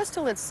the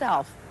crystal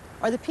itself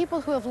or the people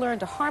who have learned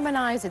to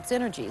harmonize its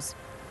energies,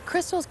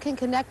 crystals can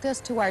connect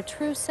us to our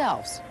true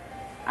selves,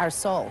 our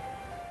soul.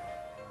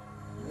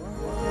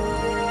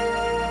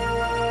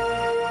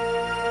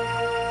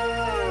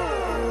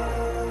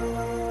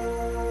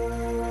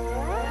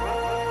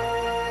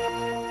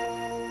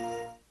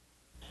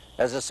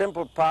 As a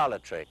simple parlor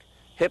trick,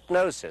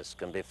 hypnosis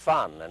can be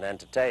fun and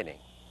entertaining.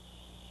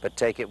 But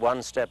take it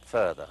one step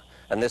further,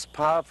 and this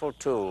powerful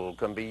tool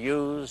can be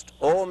used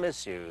or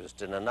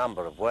misused in a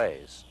number of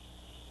ways.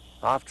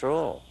 After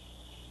all,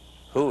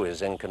 who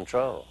is in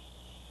control?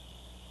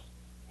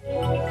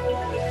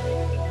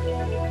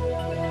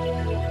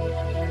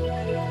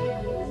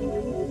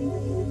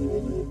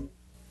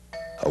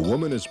 A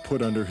woman is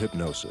put under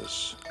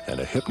hypnosis,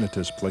 and a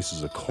hypnotist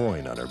places a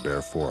coin on her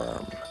bare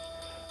forearm.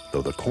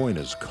 Though the coin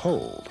is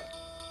cold,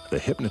 the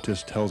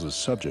hypnotist tells his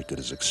subject it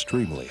is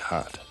extremely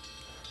hot,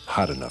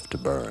 hot enough to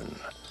burn.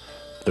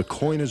 The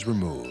coin is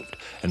removed,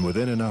 and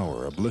within an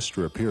hour, a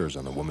blister appears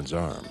on the woman's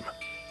arm.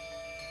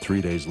 3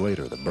 days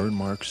later, the burn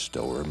mark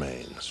still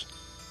remains.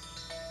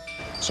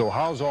 So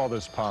how's all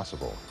this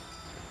possible?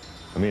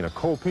 I mean, a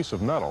cold piece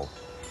of metal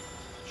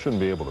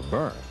shouldn't be able to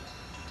burn.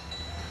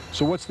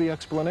 So what's the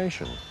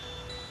explanation?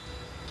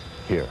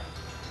 Here,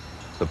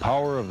 the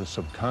power of the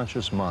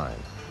subconscious mind.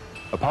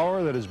 A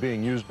power that is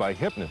being used by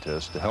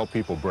hypnotists to help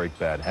people break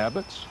bad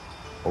habits,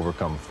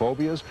 overcome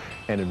phobias,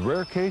 and in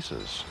rare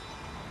cases,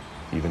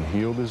 even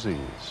heal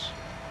disease.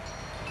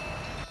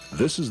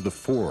 This is the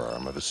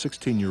forearm of a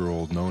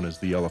 16-year-old known as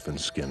the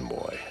elephant skin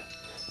boy.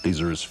 These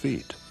are his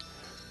feet.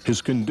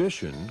 His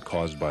condition,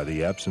 caused by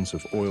the absence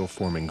of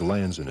oil-forming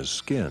glands in his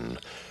skin,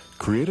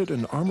 created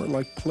an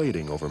armor-like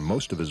plating over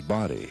most of his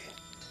body.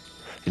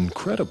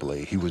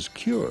 Incredibly, he was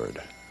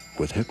cured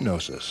with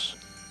hypnosis.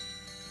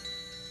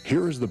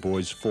 Here is the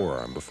boy's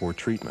forearm before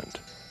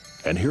treatment.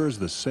 And here is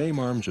the same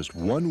arm just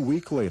 1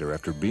 week later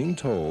after being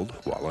told,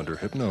 while under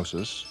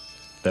hypnosis,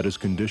 that his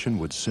condition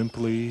would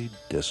simply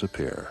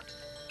disappear.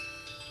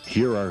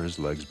 Here are his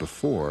legs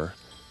before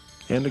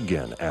and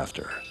again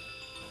after.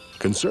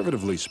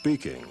 Conservatively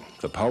speaking,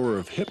 the power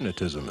of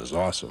hypnotism is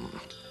awesome.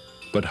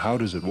 But how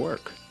does it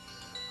work?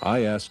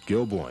 I asked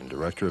Gil Boyne,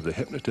 director of the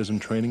Hypnotism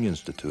Training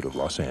Institute of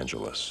Los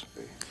Angeles.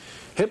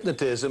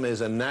 Hypnotism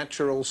is a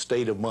natural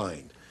state of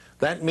mind.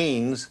 That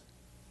means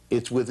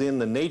it's within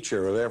the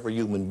nature of every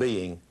human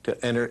being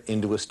to enter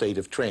into a state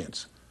of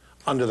trance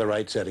under the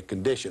right set of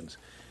conditions.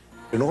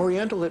 In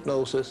Oriental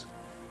hypnosis,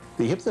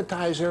 the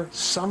hypnotizer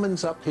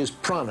summons up his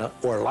prana,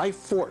 or life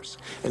force,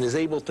 and is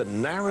able to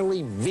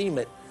narrowly beam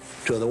it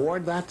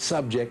toward that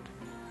subject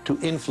to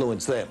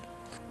influence them.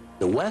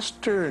 The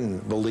Western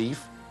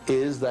belief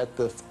is that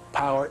the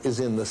power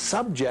is in the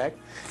subject,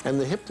 and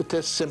the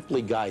hypnotist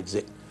simply guides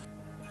it.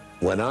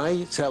 When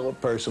I tell a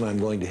person I'm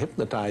going to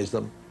hypnotize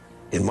them,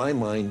 in my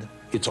mind,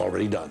 it's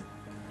already done.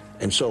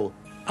 And so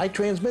I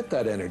transmit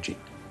that energy.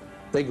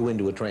 They go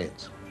into a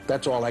trance.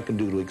 That's all I can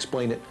do to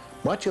explain it.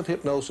 Much of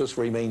hypnosis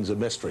remains a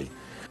mystery.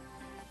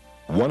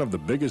 One of the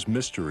biggest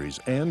mysteries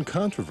and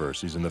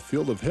controversies in the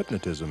field of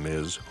hypnotism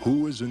is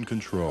who is in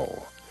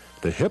control,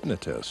 the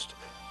hypnotist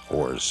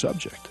or his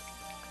subject.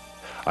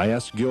 I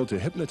asked Gil to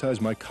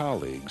hypnotize my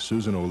colleague,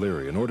 Susan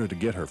O'Leary, in order to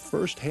get her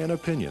first-hand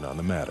opinion on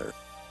the matter.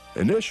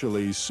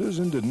 Initially,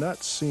 Susan did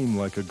not seem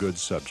like a good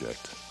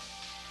subject.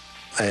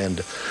 And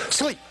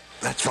sleep.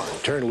 That's fine.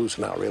 Turn loose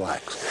now.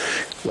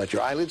 Relax. Let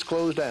your eyelids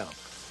close down.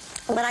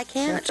 But I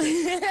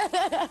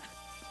can't.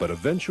 But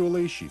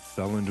eventually, she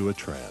fell into a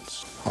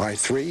trance. All right,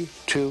 3,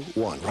 2,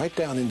 1. Right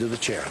down into the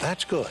chair.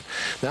 That's good.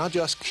 Now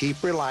just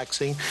keep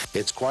relaxing.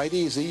 It's quite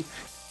easy.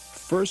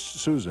 First,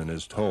 Susan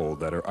is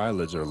told that her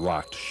eyelids are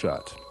locked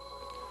shut.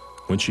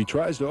 When she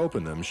tries to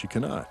open them, she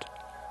cannot.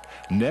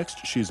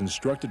 Next, she's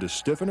instructed to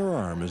stiffen her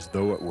arm as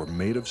though it were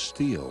made of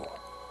steel.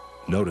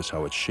 Notice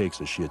how it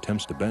shakes as she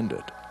attempts to bend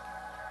it.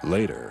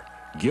 Later,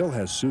 Gil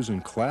has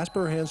Susan clasp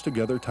her hands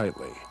together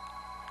tightly.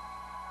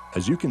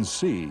 As you can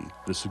see,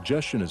 the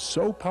suggestion is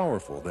so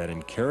powerful that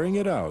in carrying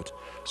it out,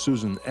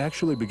 Susan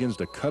actually begins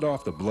to cut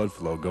off the blood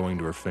flow going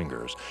to her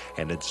fingers.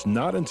 And it's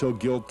not until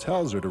Gil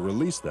tells her to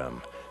release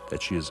them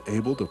that she is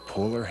able to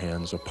pull her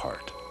hands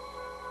apart.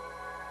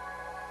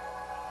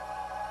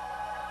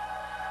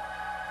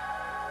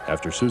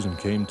 After Susan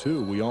came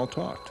to, we all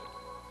talked.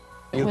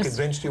 You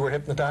convinced you were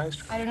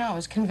hypnotized? I don't know. I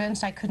was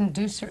convinced I couldn't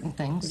do certain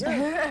things.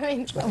 I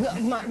mean,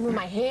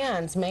 my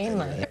hands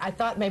mainly. I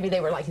thought maybe they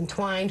were like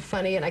entwined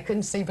funny and I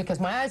couldn't see because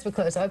my eyes were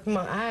closed. I opened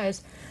my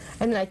eyes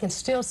and then I can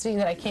still see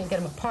that I can't get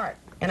them apart.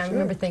 And I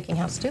remember thinking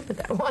how stupid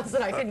that was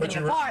that I couldn't get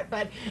them apart,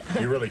 but...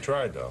 You really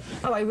tried, though.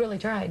 Oh, I really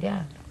tried,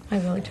 yeah. I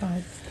really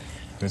tried.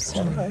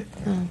 So,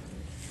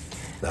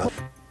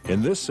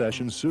 In this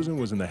session, Susan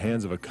was in the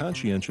hands of a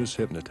conscientious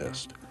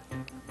hypnotist.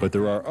 But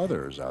there are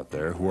others out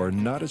there who are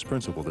not as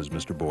principled as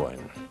Mr.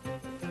 Boyne.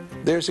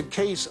 There's a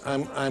case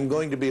I'm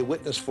going to be a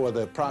witness for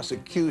the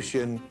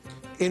prosecution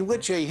in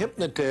which a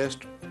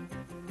hypnotist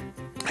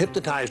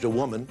hypnotized a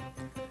woman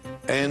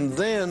and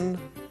then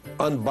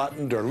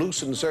unbuttoned or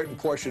loosened certain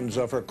portions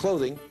of her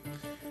clothing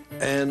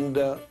and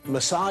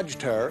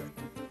massaged her.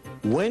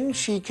 When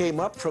she came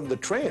up from the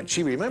trance,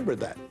 she remembered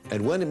that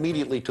and went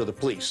immediately to the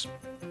police.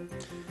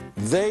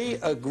 They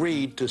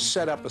agreed to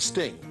set up a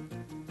sting.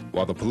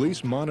 While the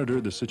police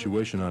monitored the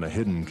situation on a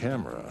hidden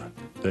camera,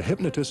 the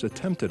hypnotist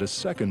attempted a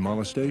second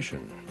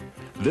molestation.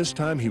 This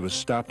time he was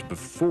stopped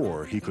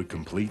before he could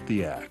complete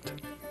the act.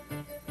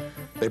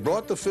 They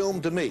brought the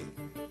film to me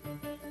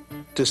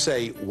to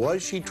say,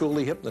 was she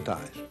truly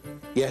hypnotized?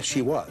 Yes,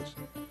 she was.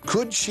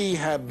 Could she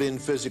have been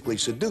physically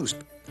seduced?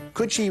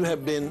 Could she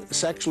have been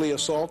sexually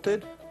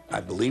assaulted? I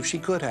believe she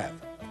could have.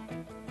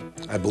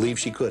 I believe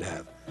she could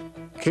have.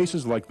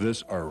 Cases like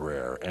this are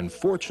rare, and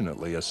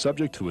fortunately, a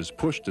subject who is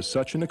pushed to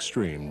such an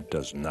extreme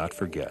does not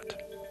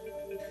forget.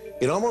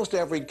 In almost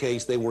every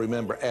case, they will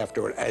remember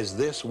afterward, as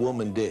this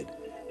woman did,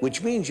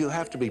 which means you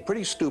have to be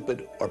pretty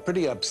stupid or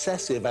pretty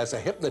obsessive as a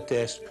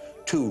hypnotist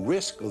to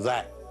risk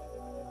that.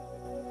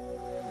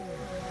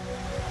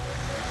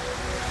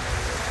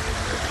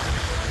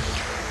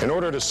 In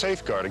order to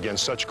safeguard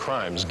against such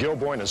crimes, Gil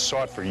Boyne has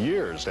sought for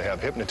years to have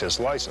hypnotist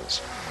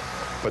license.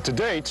 But to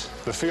date,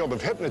 the field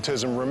of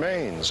hypnotism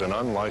remains an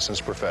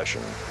unlicensed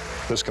profession.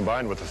 This,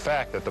 combined with the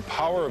fact that the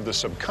power of the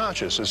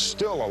subconscious is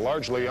still a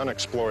largely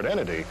unexplored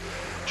entity,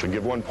 should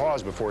give one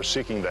pause before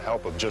seeking the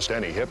help of just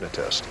any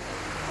hypnotist.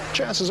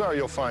 Chances are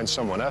you'll find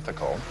someone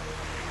ethical.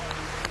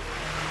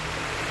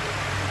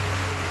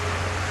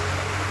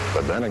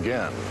 But then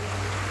again,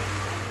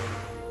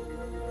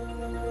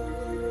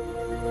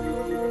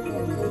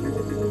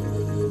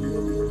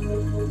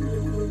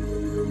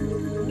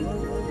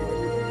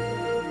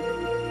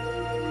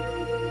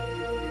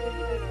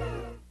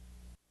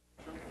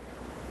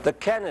 the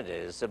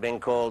Kennedys have been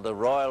called the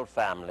royal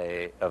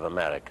family of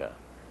America.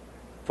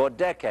 For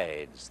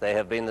decades, they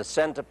have been the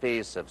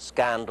centerpiece of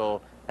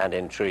scandal and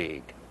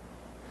intrigue.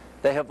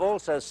 They have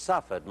also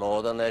suffered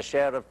more than their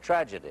share of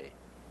tragedy.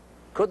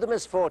 Could the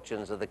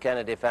misfortunes of the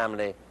Kennedy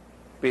family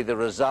be the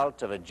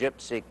result of a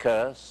gypsy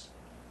curse?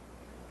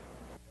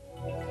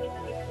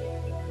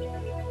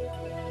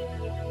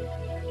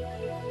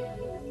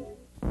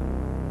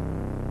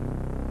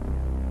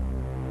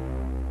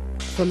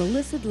 From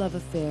illicit love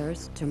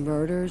affairs to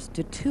murders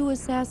to 2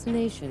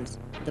 assassinations,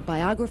 the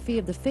biography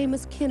of the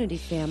famous Kennedy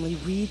family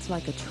reads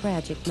like a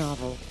tragic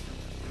novel.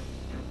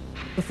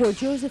 Before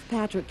Joseph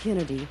Patrick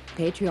Kennedy,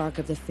 patriarch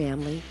of the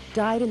family,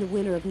 died in the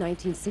winter of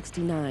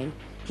 1969,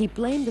 he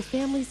blamed the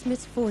family's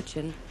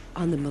misfortune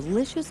on the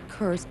malicious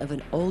curse of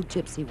an old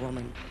gypsy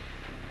woman.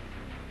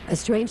 A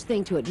strange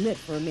thing to admit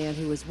for a man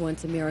who was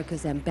once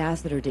America's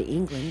ambassador to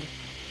England.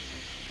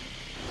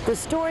 The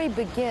story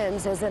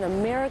begins as an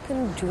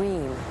American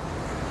dream.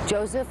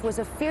 Joseph was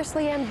a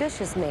fiercely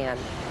ambitious man.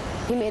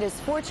 He made his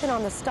fortune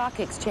on the stock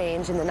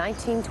exchange in the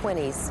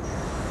 1920s.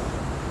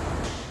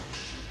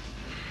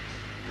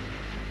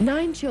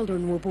 9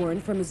 children were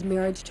born from his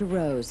marriage to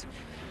Rose.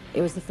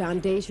 It was the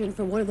foundation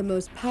for one of the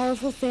most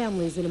powerful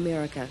families in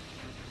America.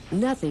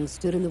 Nothing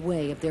stood in the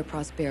way of their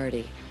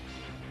prosperity.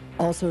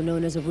 Also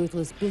known as a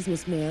ruthless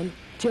businessman,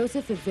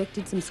 Joseph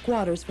evicted some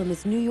squatters from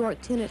his New York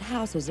tenant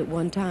houses at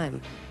one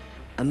time.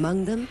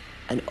 Among them,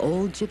 an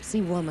old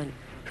gypsy woman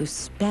who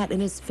spat in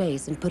his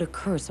face and put a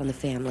curse on the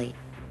family.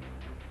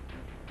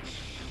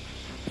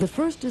 The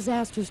first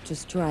disasters to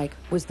strike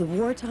was the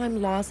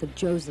wartime loss of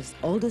Joseph's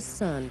oldest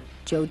son,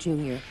 Joe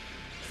Jr.,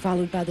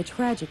 followed by the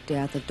tragic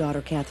death of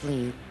daughter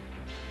Kathleen.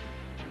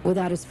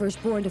 Without his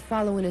firstborn to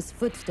follow in his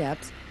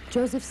footsteps,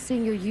 Joseph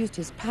Sr. used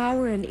his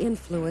power and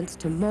influence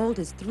to mold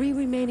his 3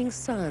 remaining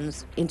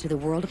sons into the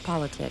world of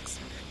politics.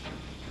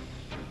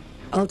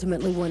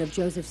 Ultimately, one of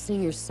Joseph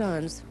Sr.'s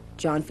sons,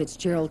 John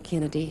Fitzgerald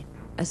Kennedy,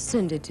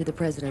 ascended to the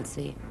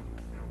presidency.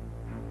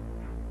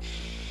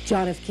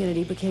 John F.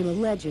 Kennedy became a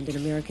legend in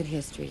American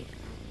history.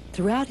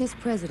 Throughout his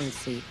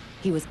presidency,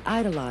 he was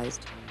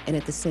idolized, and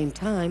at the same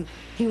time,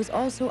 he was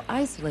also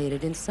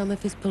isolated in some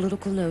of his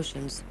political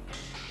notions.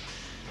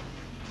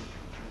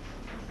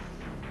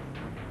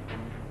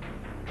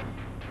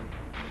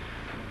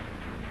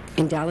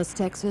 In Dallas,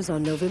 Texas,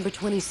 on November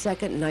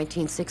 22nd,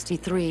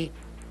 1963,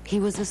 he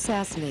was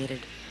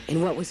assassinated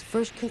in what was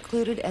first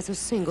concluded as a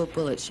single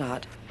bullet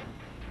shot.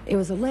 It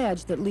was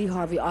alleged that Lee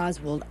Harvey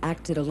Oswald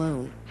acted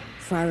alone,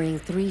 firing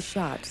 3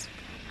 shots.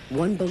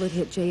 1 bullet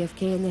hit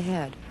JFK in the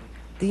head.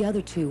 The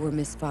other 2 were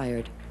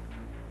misfired.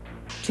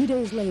 2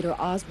 days later,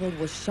 Oswald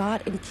was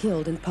shot and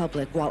killed in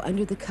public while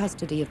under the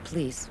custody of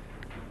police.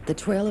 The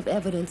trail of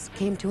evidence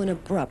came to an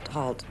abrupt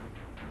halt.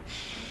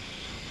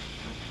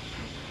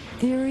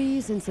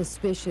 Theories and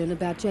suspicion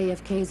about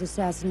JFK's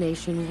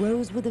assassination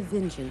rose with a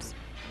vengeance,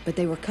 but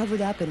they were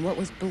covered up in what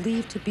was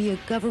believed to be a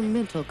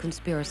governmental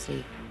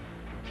conspiracy.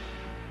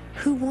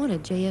 Who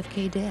wanted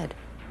JFK dead?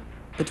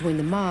 Between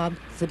the mob,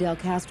 Fidel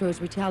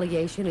Castro's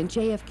retaliation, and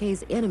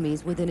JFK's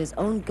enemies within his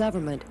own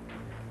government,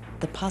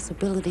 the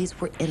possibilities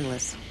were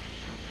endless.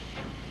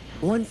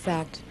 One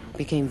fact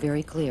became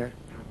very clear.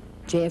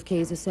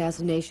 JFK's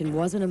assassination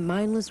wasn't a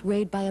mindless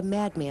raid by a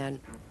madman,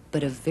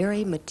 but a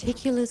very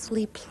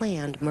meticulously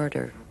planned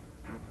murder.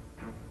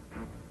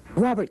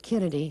 Robert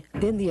Kennedy,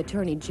 then the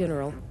Attorney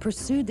General,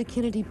 pursued the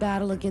Kennedy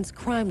battle against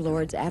crime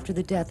lords after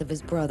the death of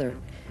his brother.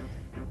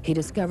 He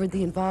discovered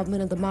the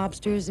involvement of the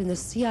mobsters in the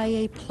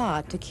CIA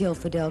plot to kill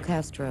Fidel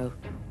Castro.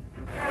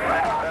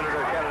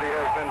 Senator Kennedy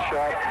has been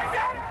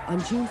shot. On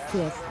June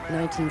 5th,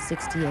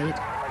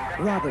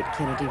 1968, Robert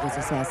Kennedy was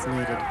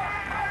assassinated.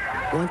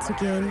 Once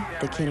again,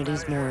 the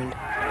Kennedys mourned.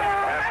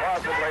 And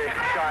possibly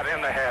shot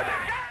in the head.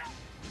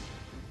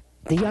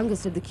 The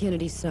youngest of the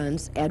Kennedy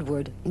sons,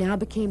 Edward, now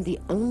became the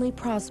only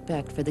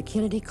prospect for the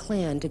Kennedy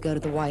clan to go to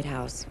the White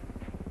House.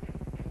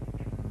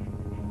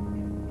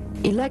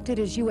 Elected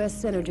as U.S.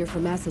 Senator for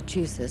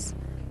Massachusetts,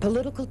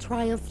 political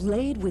triumph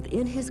laid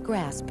within his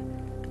grasp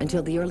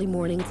until the early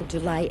mornings of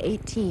July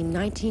 18,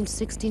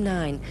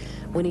 1969,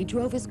 when he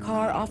drove his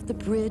car off the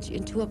bridge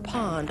into a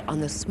pond on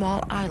the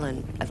small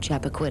island of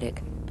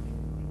Chappaquiddick.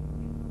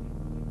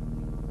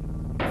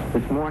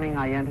 This morning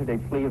I entered a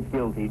plea of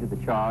guilty to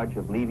the charge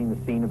of leaving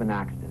the scene of an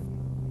accident.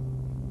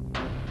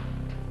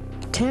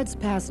 Ted's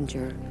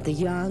passenger, the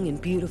young and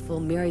beautiful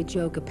Mary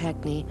Jo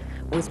Kopechne,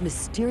 was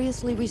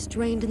mysteriously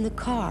restrained in the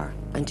car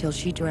until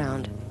she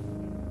drowned.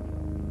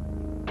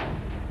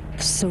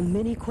 So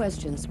many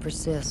questions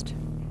persist.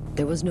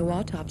 There was no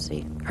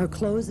autopsy. Her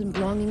clothes and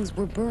belongings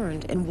were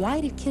burned. And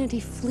why did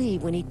Kennedy flee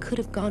when he could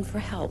have gone for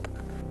help?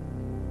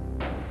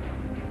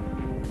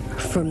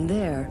 From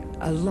there,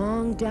 a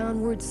long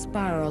downward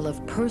spiral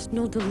of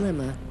personal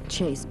dilemma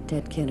chased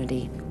Ted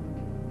Kennedy.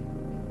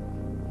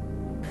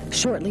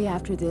 Shortly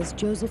after this,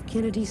 Joseph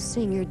Kennedy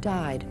Sr.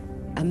 died,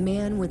 a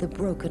man with a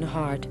broken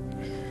heart.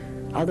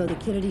 Although the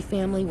Kennedy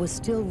family was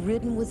still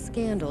ridden with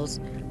scandals,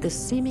 the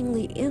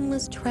seemingly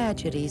endless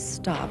tragedies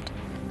stopped.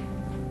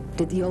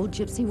 Did the old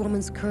gypsy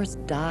woman's curse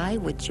die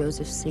with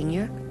Joseph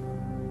Sr.?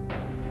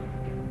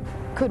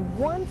 Could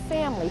one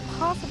family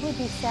possibly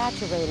be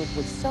saturated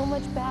with so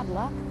much bad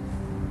luck?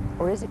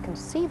 Or is it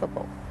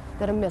conceivable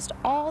that amidst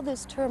all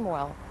this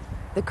turmoil,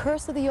 the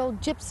curse of the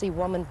old gypsy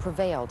woman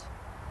prevailed?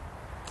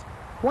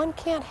 One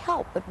can't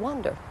help but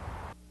wonder.